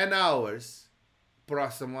 10 hours,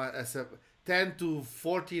 10 to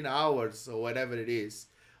 14 hours or whatever it is,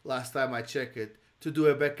 last time I checked it, to do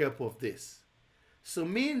a backup of this. So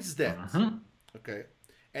means that, okay,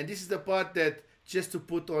 and this is the part that, just to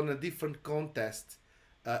put on a different context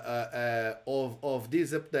of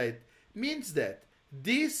this update, means that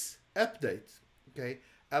this update, okay,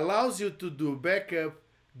 allows you to do backup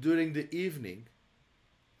during the evening,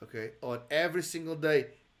 okay, on every single day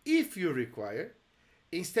if you require,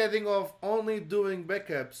 instead of only doing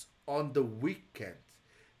backups on the weekend,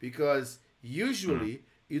 because usually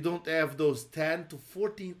you don't have those 10 to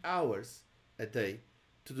 14 hours a day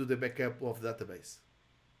to do the backup of the database.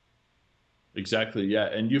 Exactly, yeah.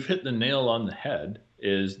 And you've hit the nail on the head,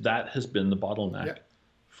 is that has been the bottleneck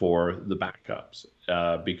for the backups.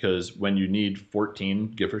 Because when you need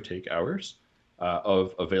 14, give or take, hours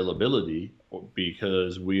of availability,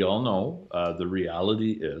 because we all know the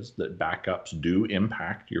reality is that backups do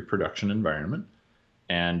impact your production environment,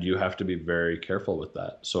 and you have to be very careful with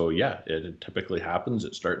that. So yeah, it typically happens.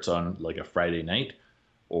 It starts on like a Friday night,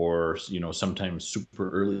 or sometimes super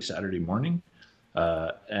early Saturday morning,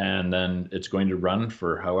 and then it's going to run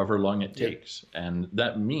for however long it takes. And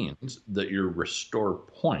that means that your restore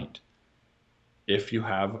point, if you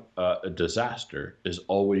have a disaster, is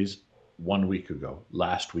always 1 week ago,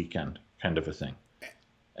 last weekend, kind of a thing.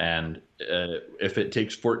 And if it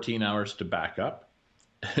takes 14 hours to back up,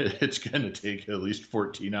 it's going to take at least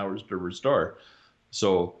 14 hours to restore.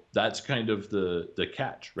 So that's kind of the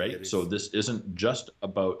catch, right? So this isn't just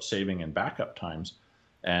about saving in backup times,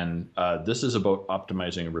 and this is about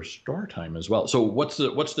optimizing restore time as well. So what's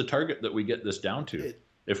the target that we get this down to?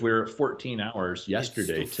 If we were at 14 hours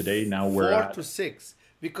yesterday, today now we're 4 at to 6,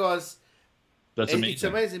 because that's amazing. It's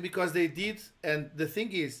amazing because they did, and the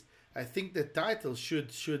thing is, I think the title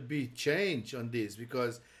should be changed on this,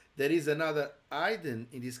 because there is another item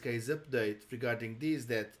in this case update regarding this,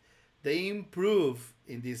 that they improve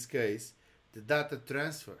in this case the data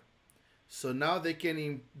transfer. So now they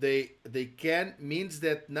can means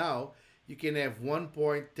that now you can have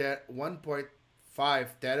 1.5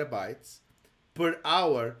 terabytes per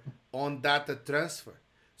hour on data transfer.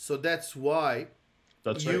 So that's why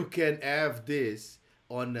you can have this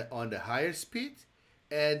on the higher speed,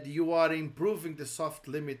 and you are improving the soft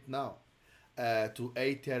limit now to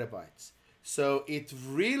 8 terabytes. So it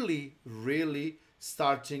really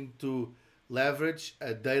starting to leverage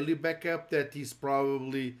a daily backup that is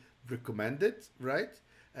probably recommended, right?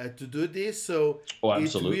 To do this, so Oh, it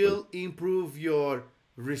absolutely. will improve your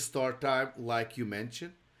restore time, like you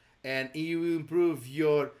mentioned, and it will improve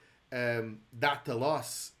your data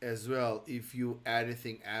loss as well if you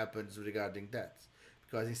anything happens regarding that.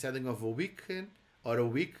 Because instead of a weekend or a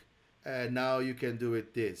week, now you can do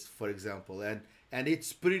it this, for example, and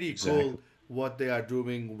it's pretty Exactly. cool what they are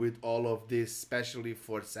doing with all of this, especially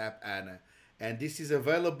for SAP HANA. And this is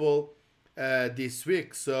available this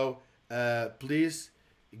week. So please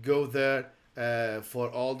go there for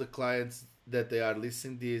all the clients that they are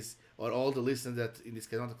listening this, or all the listeners that in this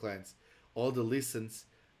case not the clients, all the listens,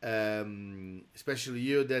 especially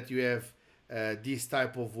you that you have these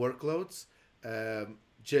type of workloads.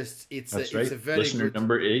 Just That's it's right. a very Listener good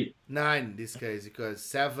number 8. nine in this case,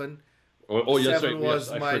 because Oh, yes, right. seven Yes,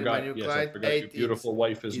 was I my forgot. new Yes, I client, forgot. Your eight it's beautiful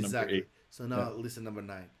wife is number exactly. 8. So Yeah. now listen number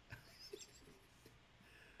nine.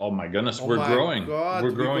 Oh my goodness, Oh we're my growing. We're God,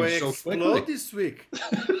 we're growing going to so explode quickly. this week.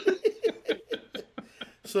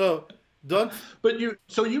 So don't. But you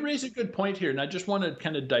raise a good point here, and I just want to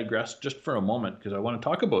kind of digress just for a moment because I want to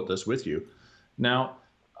talk about this with you. Now,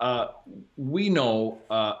 uh, we know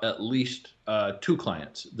at least two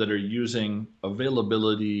clients that are using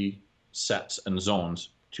availability sets and zones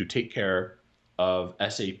to take care of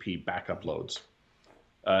SAP backup loads.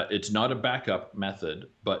 It's not a backup method,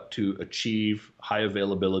 but to achieve high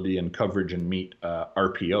availability and coverage and meet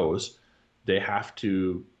RPOs, they have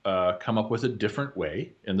to come up with a different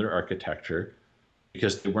way in their architecture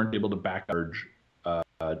because they weren't able to back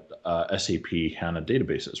SAP HANA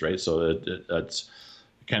databases, right? So it's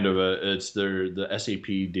kind of it's the SAP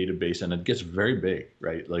database, and it gets very big,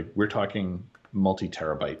 right? Like we're talking multi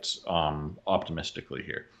terabytes, optimistically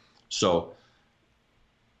here. So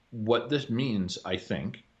what this means, I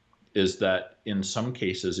think, is that in some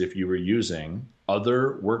cases, if you were using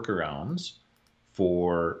other workarounds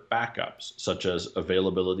for backups, such as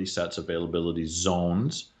availability sets, availability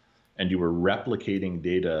zones, and you were replicating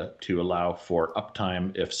data to allow for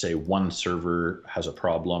uptime if, say, one server has a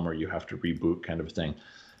problem or you have to reboot, kind of thing.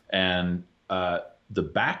 And the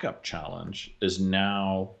backup challenge is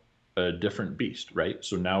now a different beast, right?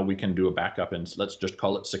 So now we can do a backup in, let's just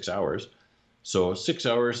call it 6 hours. So 6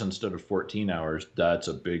 hours instead of 14 hours, that's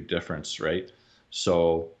a big difference, right?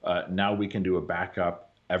 So now we can do a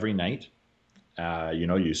backup every night.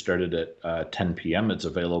 You started at 10 p.m., it's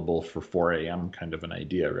available for 4 a.m., kind of an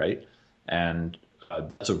idea, right? And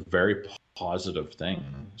that's a very positive thing,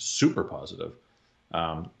 super positive.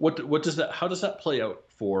 What does that, how does that play out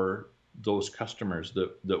for those customers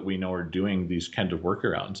that we know are doing these kind of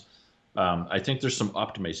workarounds? I think there's some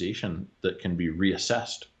optimization that can be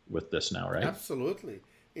reassessed with this now, right? Absolutely,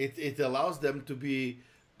 it allows them to be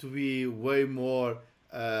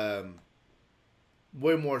um,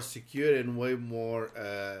 way more secure and way more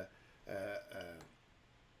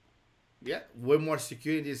yeah, way more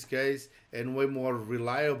secure in this case, and way more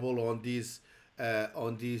reliable on this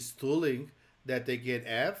tooling that they can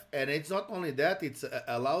have. And it's not only that, it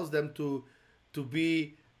allows them to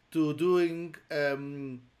be to doing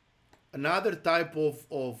another type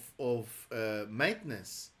of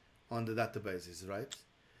maintenance on the databases, right?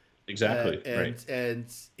 Exactly, right. And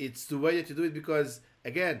it's the way that you do it, because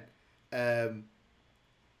again, um,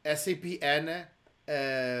 SAP HANA,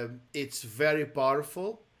 it's very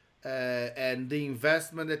powerful, and the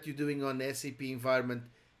investment that you're doing on SAP environment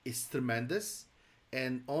is tremendous,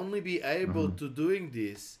 and only be able Hmm. to doing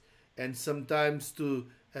this, and sometimes to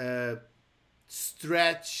uh,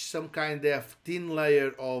 stretch some kind of thin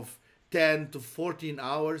layer of 10 to 14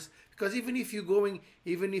 hours, because even if you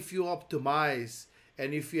optimize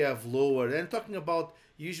and if you have lower, and talking about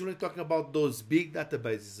usually talking about those big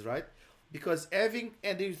databases, right? Because having,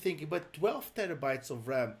 and you're thinking, but 12 terabytes of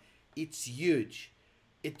RAM, it's huge.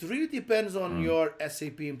 It really depends on Mm. your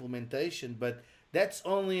SAP implementation, but that's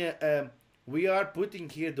only we are putting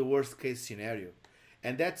here the worst case scenario,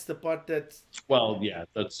 and that's the part that. Well, yeah,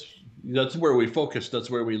 that's where we focus. That's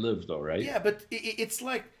where we live, though, right? Yeah, but it's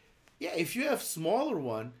like, yeah, if you have smaller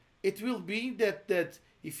one, it will be that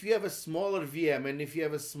if you have a smaller VM and if you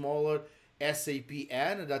have a smaller SAP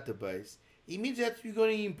and a database, it means that you're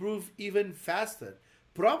going to improve even faster.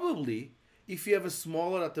 Probably, if you have a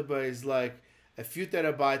smaller database, like a few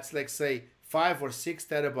terabytes, like say 5 or 6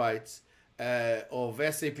 terabytes of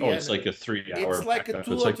SAP, Oh, it's and like a 3 hour it's like a backup.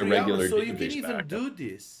 two It's or like a 3 hours. regular So you can database even backup. do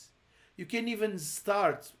this. You can even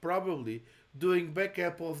start probably doing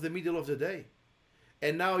backup of the middle of the day,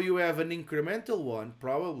 and now you have an incremental one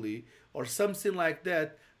probably, or something like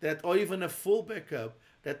that, or even a full backup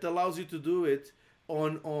that allows you to do it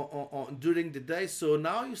on during the day. So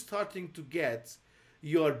now you're starting to get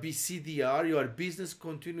your BCDR, your business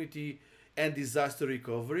continuity and disaster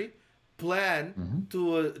recovery plan Hmm.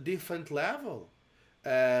 to a different level,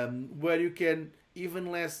 where you can even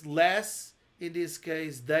less in this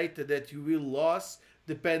case data that you will lose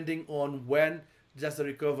depending on when disaster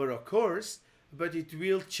recovery occurs, but it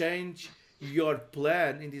will change your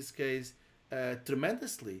plan in this case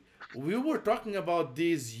tremendously. We were talking about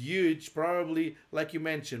these huge, probably like you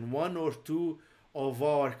mentioned, one or two of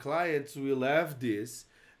our clients will have this,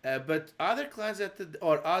 but other clients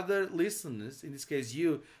or other listeners, in this case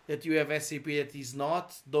you, that you have SAP that is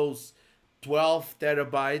not those 12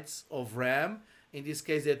 terabytes of RAM, in this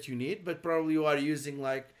case that you need, but probably you are using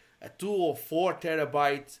like a 2 or 4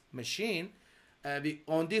 terabyte machine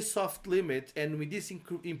on this soft limit, and with this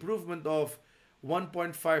improvement of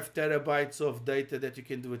 1.5 terabytes of data that you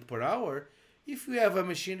can do it per hour. If you have a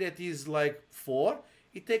machine that is like 4,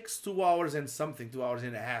 it takes 2 hours and something, 2 hours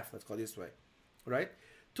and a half, let's call it this way, right?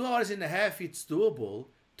 2 hours and a half, it's doable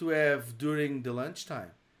to have during the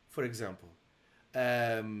lunchtime, for example.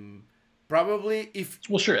 Um, Probably if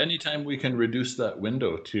Well, sure. Anytime we can reduce that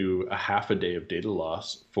window to a half a day of data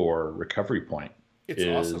loss for recovery point it's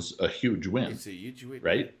awesome, is a huge win, it's a huge win. Yeah,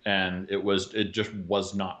 right? And it just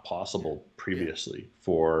was not possible yeah, previously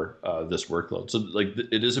for this workload. So like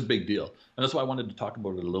it is a big deal, and that's why I wanted to talk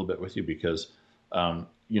about it a little bit with you because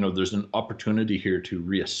there's an opportunity here to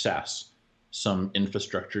reassess some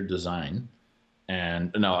infrastructure design.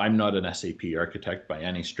 And now I'm not an SAP architect by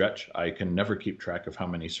any stretch. I can never keep track of how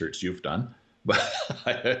many certs you've done, but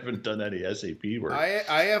I haven't done any SAP work.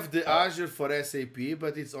 I have the Azure for SAP,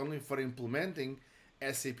 but it's only for implementing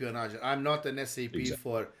SAP on Azure. I'm not an SAP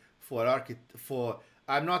Exactly. for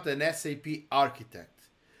I'm not an SAP architect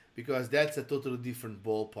because that's a totally different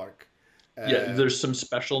ballpark. Yeah, Uh, there's some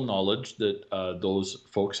special knowledge that those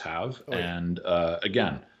folks have, oh yeah, and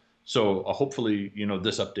again, so hopefully,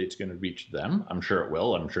 this update's going to reach them. I'm sure it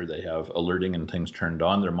will. I'm sure they have alerting and things turned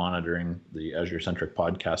on. They're monitoring the Azure Centric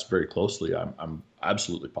podcast very closely. I'm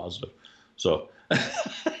absolutely positive. So,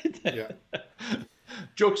 yeah,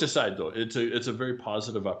 jokes aside, though, it's a very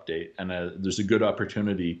positive update, and there's a good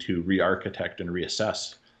opportunity to re-architect and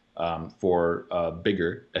reassess for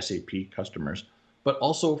bigger SAP customers, but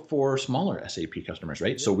also for smaller SAP customers,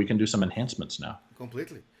 right? So yeah, we can do some enhancements now.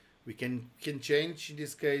 completely. We can change in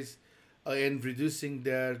this case and reducing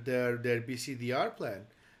their BCDR plan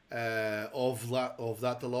of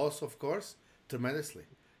data loss, of course, tremendously,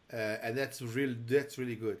 and that's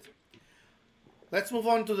really good. Let's move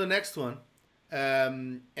on to the next one.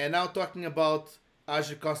 And now talking about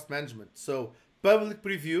Azure Cost Management. So public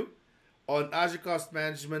preview on Azure Cost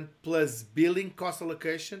Management plus billing cost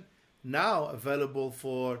allocation now available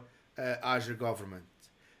for Azure Government.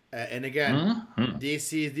 And again, Hmm.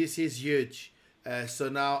 this is huge. So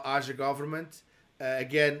now Azure Government,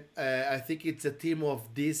 again, I think it's a theme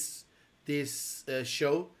of this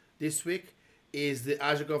show this week is the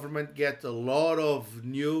Azure Government get a lot of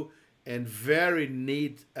new and very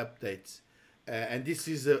neat updates, and this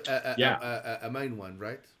is Yeah, a main one,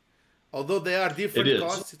 right? Although they are it different is.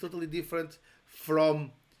 costs, totally different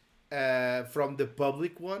from the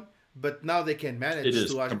public one, but now they can It manage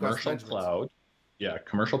is to Azure Cost commercial Management. cloud. Yeah,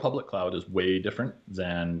 commercial public cloud is way different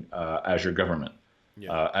than Azure Government.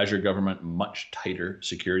 Yeah, Azure Government, much tighter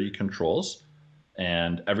security controls,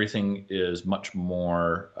 and everything is much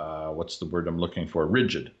more, what's the word I'm looking for?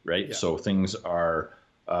 Rigid, right? yeah, So things are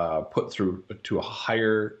put through to a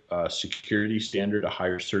higher security standard, a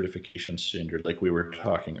higher certification standard, like we were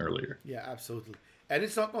talking earlier. yeah, absolutely. And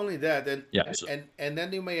it's not only that, Yeah. So, and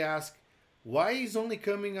then you may ask, why is only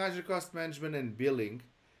coming Azure Cost Management and billing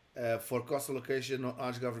for cost allocation on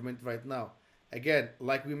Azure Government right now? Again,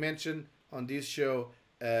 like we mentioned on this show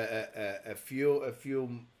a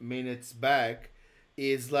few minutes back,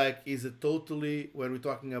 is a totally when we're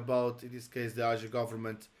talking about in this case the Azure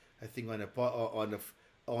Government. I think on the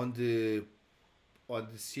on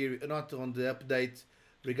the series, not on the update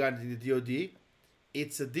regarding the DoD,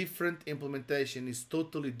 it's a different implementation. It's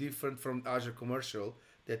totally different from Azure Commercial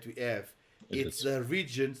that we have. it It's is. the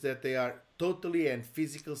regions that they are totally and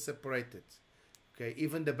physical separated. Okay,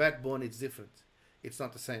 even the backbone is different. It's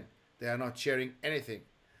not the same. They are not sharing anything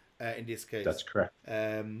in this That's case. correct.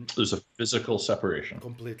 Um, There's a physical separation.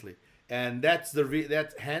 Completely, and that's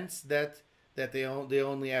that hence that they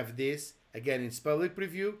only have this again. It's public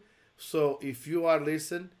preview, so if you are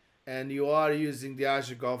listening and you are using the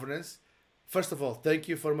Azure governance, first of all, thank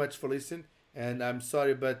you very much for listening, and I'm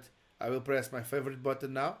sorry, but I will press my favorite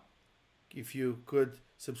button now. If you could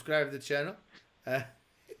subscribe to the channel. uh,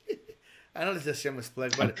 I know it's a shameless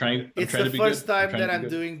plug, I'm but trying. I'm it's trying the to be good. first I'm time trying that to be I'm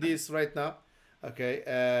good. doing this right now. okay,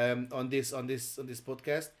 on this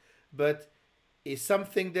podcast, but it's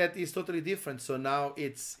something that is totally different. So now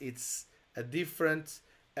it's a different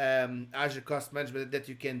Azure Cost Management that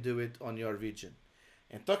you can do it on your region.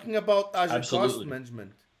 And talking about Azure Cost Absolutely.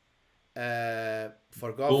 Management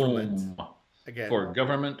for government, Boom. again, For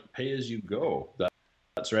government pay as you go.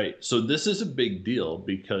 That's right. So this is a big deal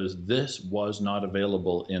because this was not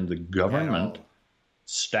available in the at government all.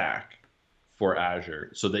 stack for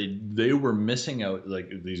Azure. So they were missing out.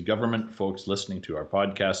 Like these government folks listening to our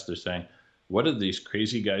podcast, they're saying, "What are these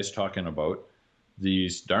crazy guys talking about?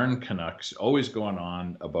 These darn Canucks always going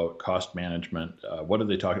on about cost management. What are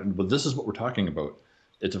they talking? Well, this is what we're talking about.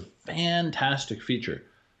 It's a fantastic feature.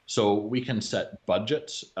 So we can set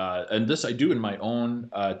budgets, and this I do in my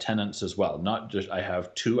own tenants as well. Not just I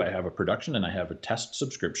have two. I have a production and I have a test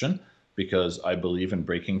subscription because I believe in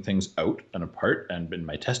breaking things out and apart. And in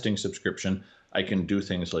my testing subscription, I can do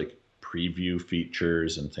things like preview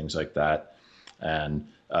features and things like that. And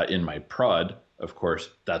in my prod, of course,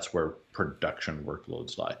 that's where production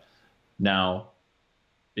workloads lie. Now,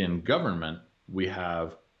 in government, we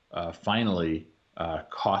have finally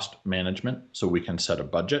cost management. So we can set a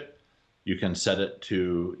budget. You can set it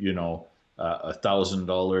to,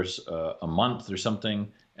 $1,000 a month or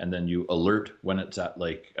something, and then you alert when it's at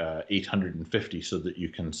like 850 so that you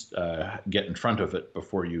can get in front of it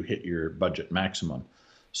before you hit your budget maximum.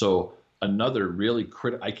 So another really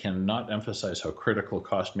I cannot emphasize how critical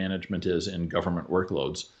cost management is in government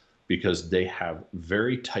workloads because they have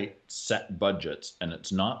very tight set budgets. And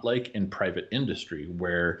it's not like in private industry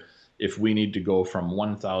where if we need to go from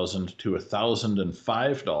 1,000 to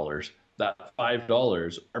 $1,005, that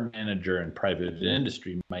 $5, our manager in private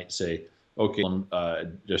industry might say, okay,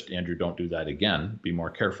 just Andrew, don't do that again. Be more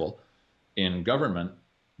careful. In government,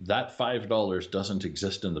 that $5 doesn't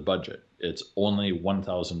exist in the budget. It's only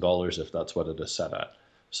 $1,000 if that's what it is set at.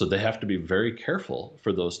 So they have to be very careful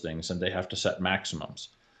for those things and they have to set maximums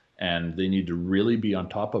and they need to really be on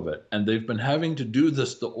top of it. And they've been having to do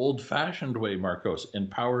this the old fashioned way, Marcos, in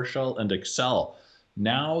PowerShell and Excel.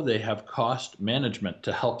 Now they have cost management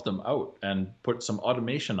to help them out and put some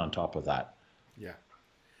automation on top of that. Yeah.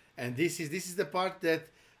 And this is the part that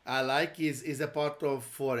I like is a part of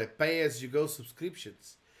for a pay as you go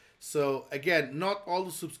subscriptions. So again, not all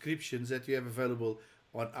the subscriptions that you have available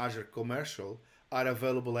on Azure Commercial are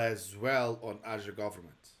available as well on Azure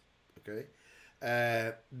Government. Okay,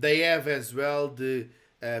 they have as well the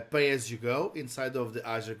pay as you go inside of the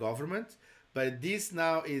Azure Government, but this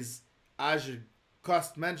now is Azure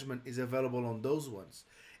Cost Management is available on those ones,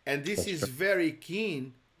 and this That's is true. very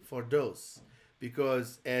keen for those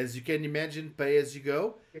because as you can imagine, pay as you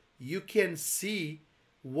go, you can see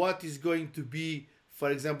what is going to be, for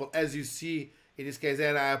example, as you see in this case,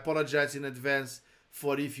 and I apologize in advance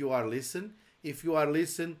for if you are listen. If you are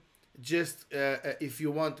listen, just if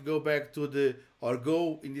you want to go back to the or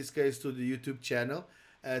go in this case to the YouTube channel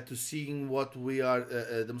to seeing what we are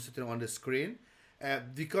demonstrating on the screen,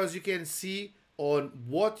 because you can see on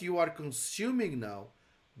what you are consuming now,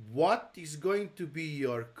 what is going to be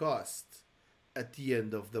your cost at the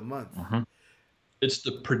end of the month. Mhm. It's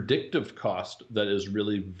the predictive cost that is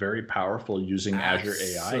really very powerful using Azure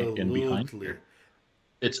AI in behind Absolutely here.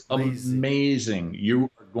 It's amazing. amazing. You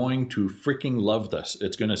are going to freaking love this.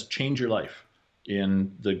 It's going to change your life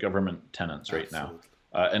in the government tenants right now.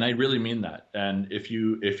 Absolutely. And I really mean that. And if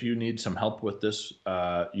you need some help with this,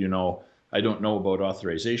 I don't know about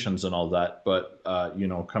authorizations and all that, but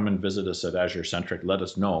come and visit us at Azure Centric. Let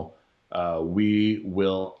us know. We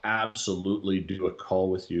will absolutely do a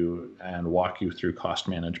call with you and walk you through cost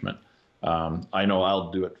management. I know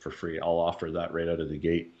I'll do it for free. I'll offer that right out of the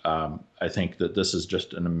gate. I think that this is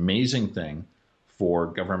just an amazing thing for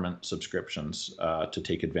government subscriptions to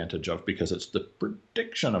take advantage of because it's the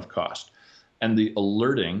prediction of cost and the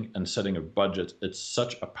alerting and setting of budgets. It's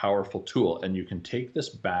such a powerful tool. And you can take this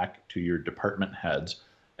back to your department heads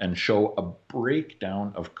and show a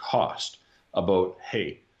breakdown of cost about,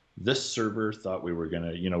 hey, this server thought we were going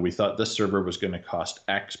to, we thought this server was going to cost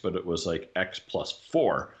X, but it was like X plus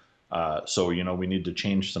 4. So, we need to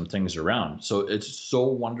change some things around. So it's so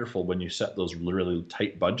wonderful when you set those really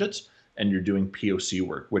tight budgets and you're doing POC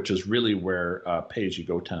work, which is really where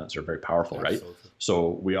pay-as-you-go tenants are very powerful, right? Absolutely.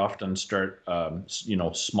 So we often start,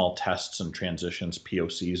 small tests and transitions,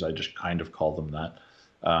 POCs, I just kind of call them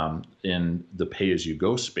that, in the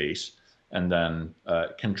pay-as-you-go space, and then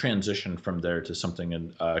can transition from there to something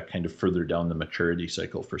in kind of further down the maturity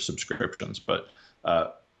cycle for subscriptions. But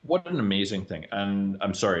what an amazing thing. And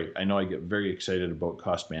I'm sorry, I know I get very excited about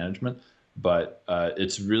cost management, but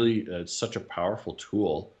it's such a powerful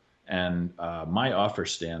tool. And my offer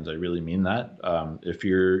stands. I really mean that. If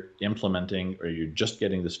you're implementing or you're just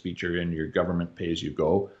getting this feature in your government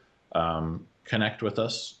pay-as-you-go, connect with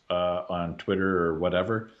us on Twitter or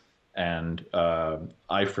whatever. And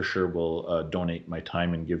I for sure will donate my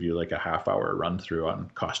time and give you like a half-hour run through on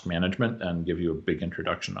cost management and give you a big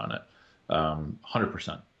introduction on it.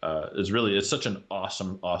 100%. It's such an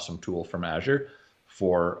awesome tool from Azure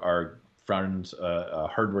for our friends,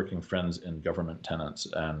 hardworking friends in government tenants,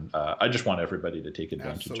 and I just want everybody to take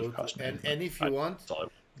advantage of cost management. And if you want,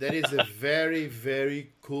 there is a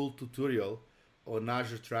very cool tutorial on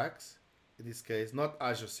Azure Tracks. In this case, not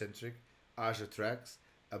Azure centric, Azure Tracks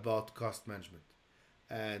about cost management.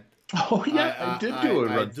 And oh yeah, I did do a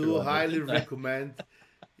run. I do highly recommend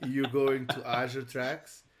you going to Azure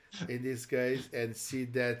Tracks in this case and see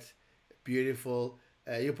that beautiful.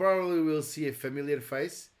 You probably will see a familiar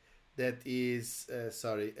face. That is,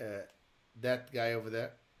 that guy over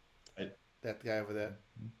there. That guy over there.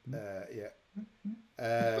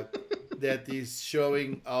 That is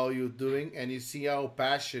showing how you're doing, and you see how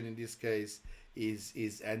passion in this case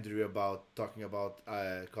is Andrew about talking about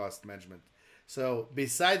cost management. So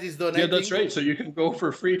besides this donating, yeah, that's right. So you can go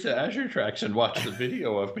for free to Azure Tracks and watch the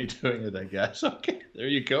video of me doing it, I guess. Okay, there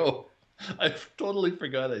you go. I totally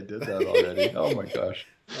forgot I did that already. Oh my gosh.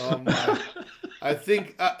 Oh my. I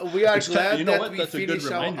think we are glad you know that what? we That's a good finish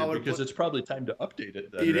reminder because it's probably time to update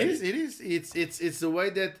it. Then, It right? is. It's the way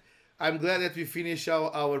that I'm glad that we finish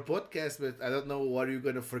our podcast, but I don't know what you're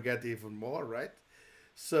gonna forget even more, right?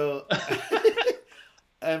 So,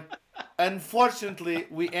 unfortunately,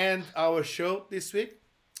 we end our show this week.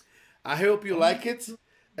 I hope you like it.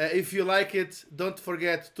 If you like it, don't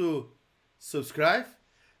forget to subscribe,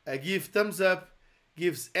 give thumbs up,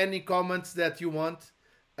 give any comments that you want.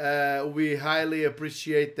 We highly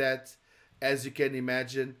appreciate that. As you can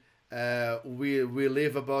imagine, we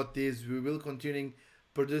live about this. We will continue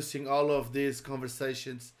producing all of these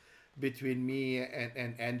conversations between me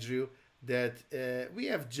and Andrew. That we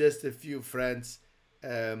have just a few friends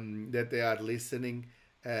that they are listening.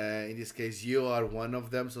 In this case, you are one of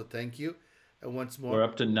them. So thank you. Once more, we're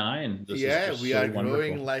up to 9. This is we are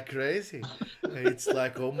growing like crazy. It's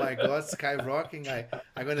like, oh my god, skyrocketing.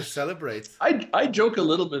 I'm gonna celebrate. I joke a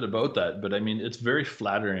little bit about that, but I mean it's very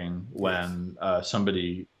flattering when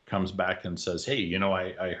somebody comes back and says, hey, you know,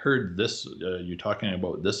 I heard this, you talking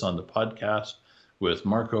about this on the podcast with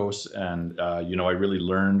Marcos, and you know, I really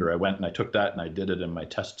learned, or I went and I took that and I did it in my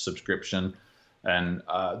test subscription. And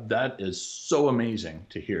that is so amazing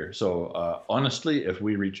to hear. So honestly, if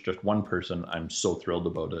we reach just one person, I'm so thrilled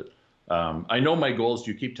about it. I know my goals,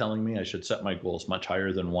 you keep telling me I should set my goals much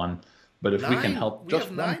higher than 1. But if we can help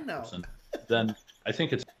just one person, then I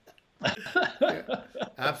think it's... Yeah,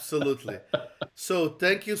 absolutely. So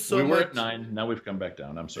thank you so much. We were at 9, now we've come back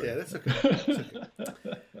down. I'm sorry. Yeah, that's okay. That's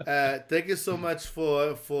okay. Thank you so much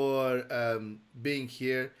for being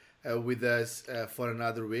here with us for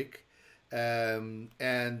another week. And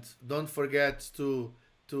don't forget to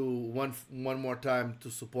one more time to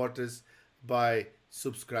support us by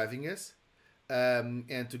subscribing us,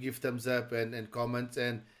 and to give thumbs up and comments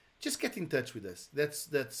and just get in touch with us. That's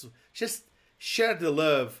just share the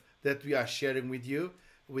love that we are sharing with you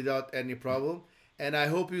without any problem. And I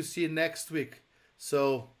hope you see you next week.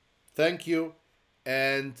 So thank you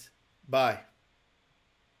and bye.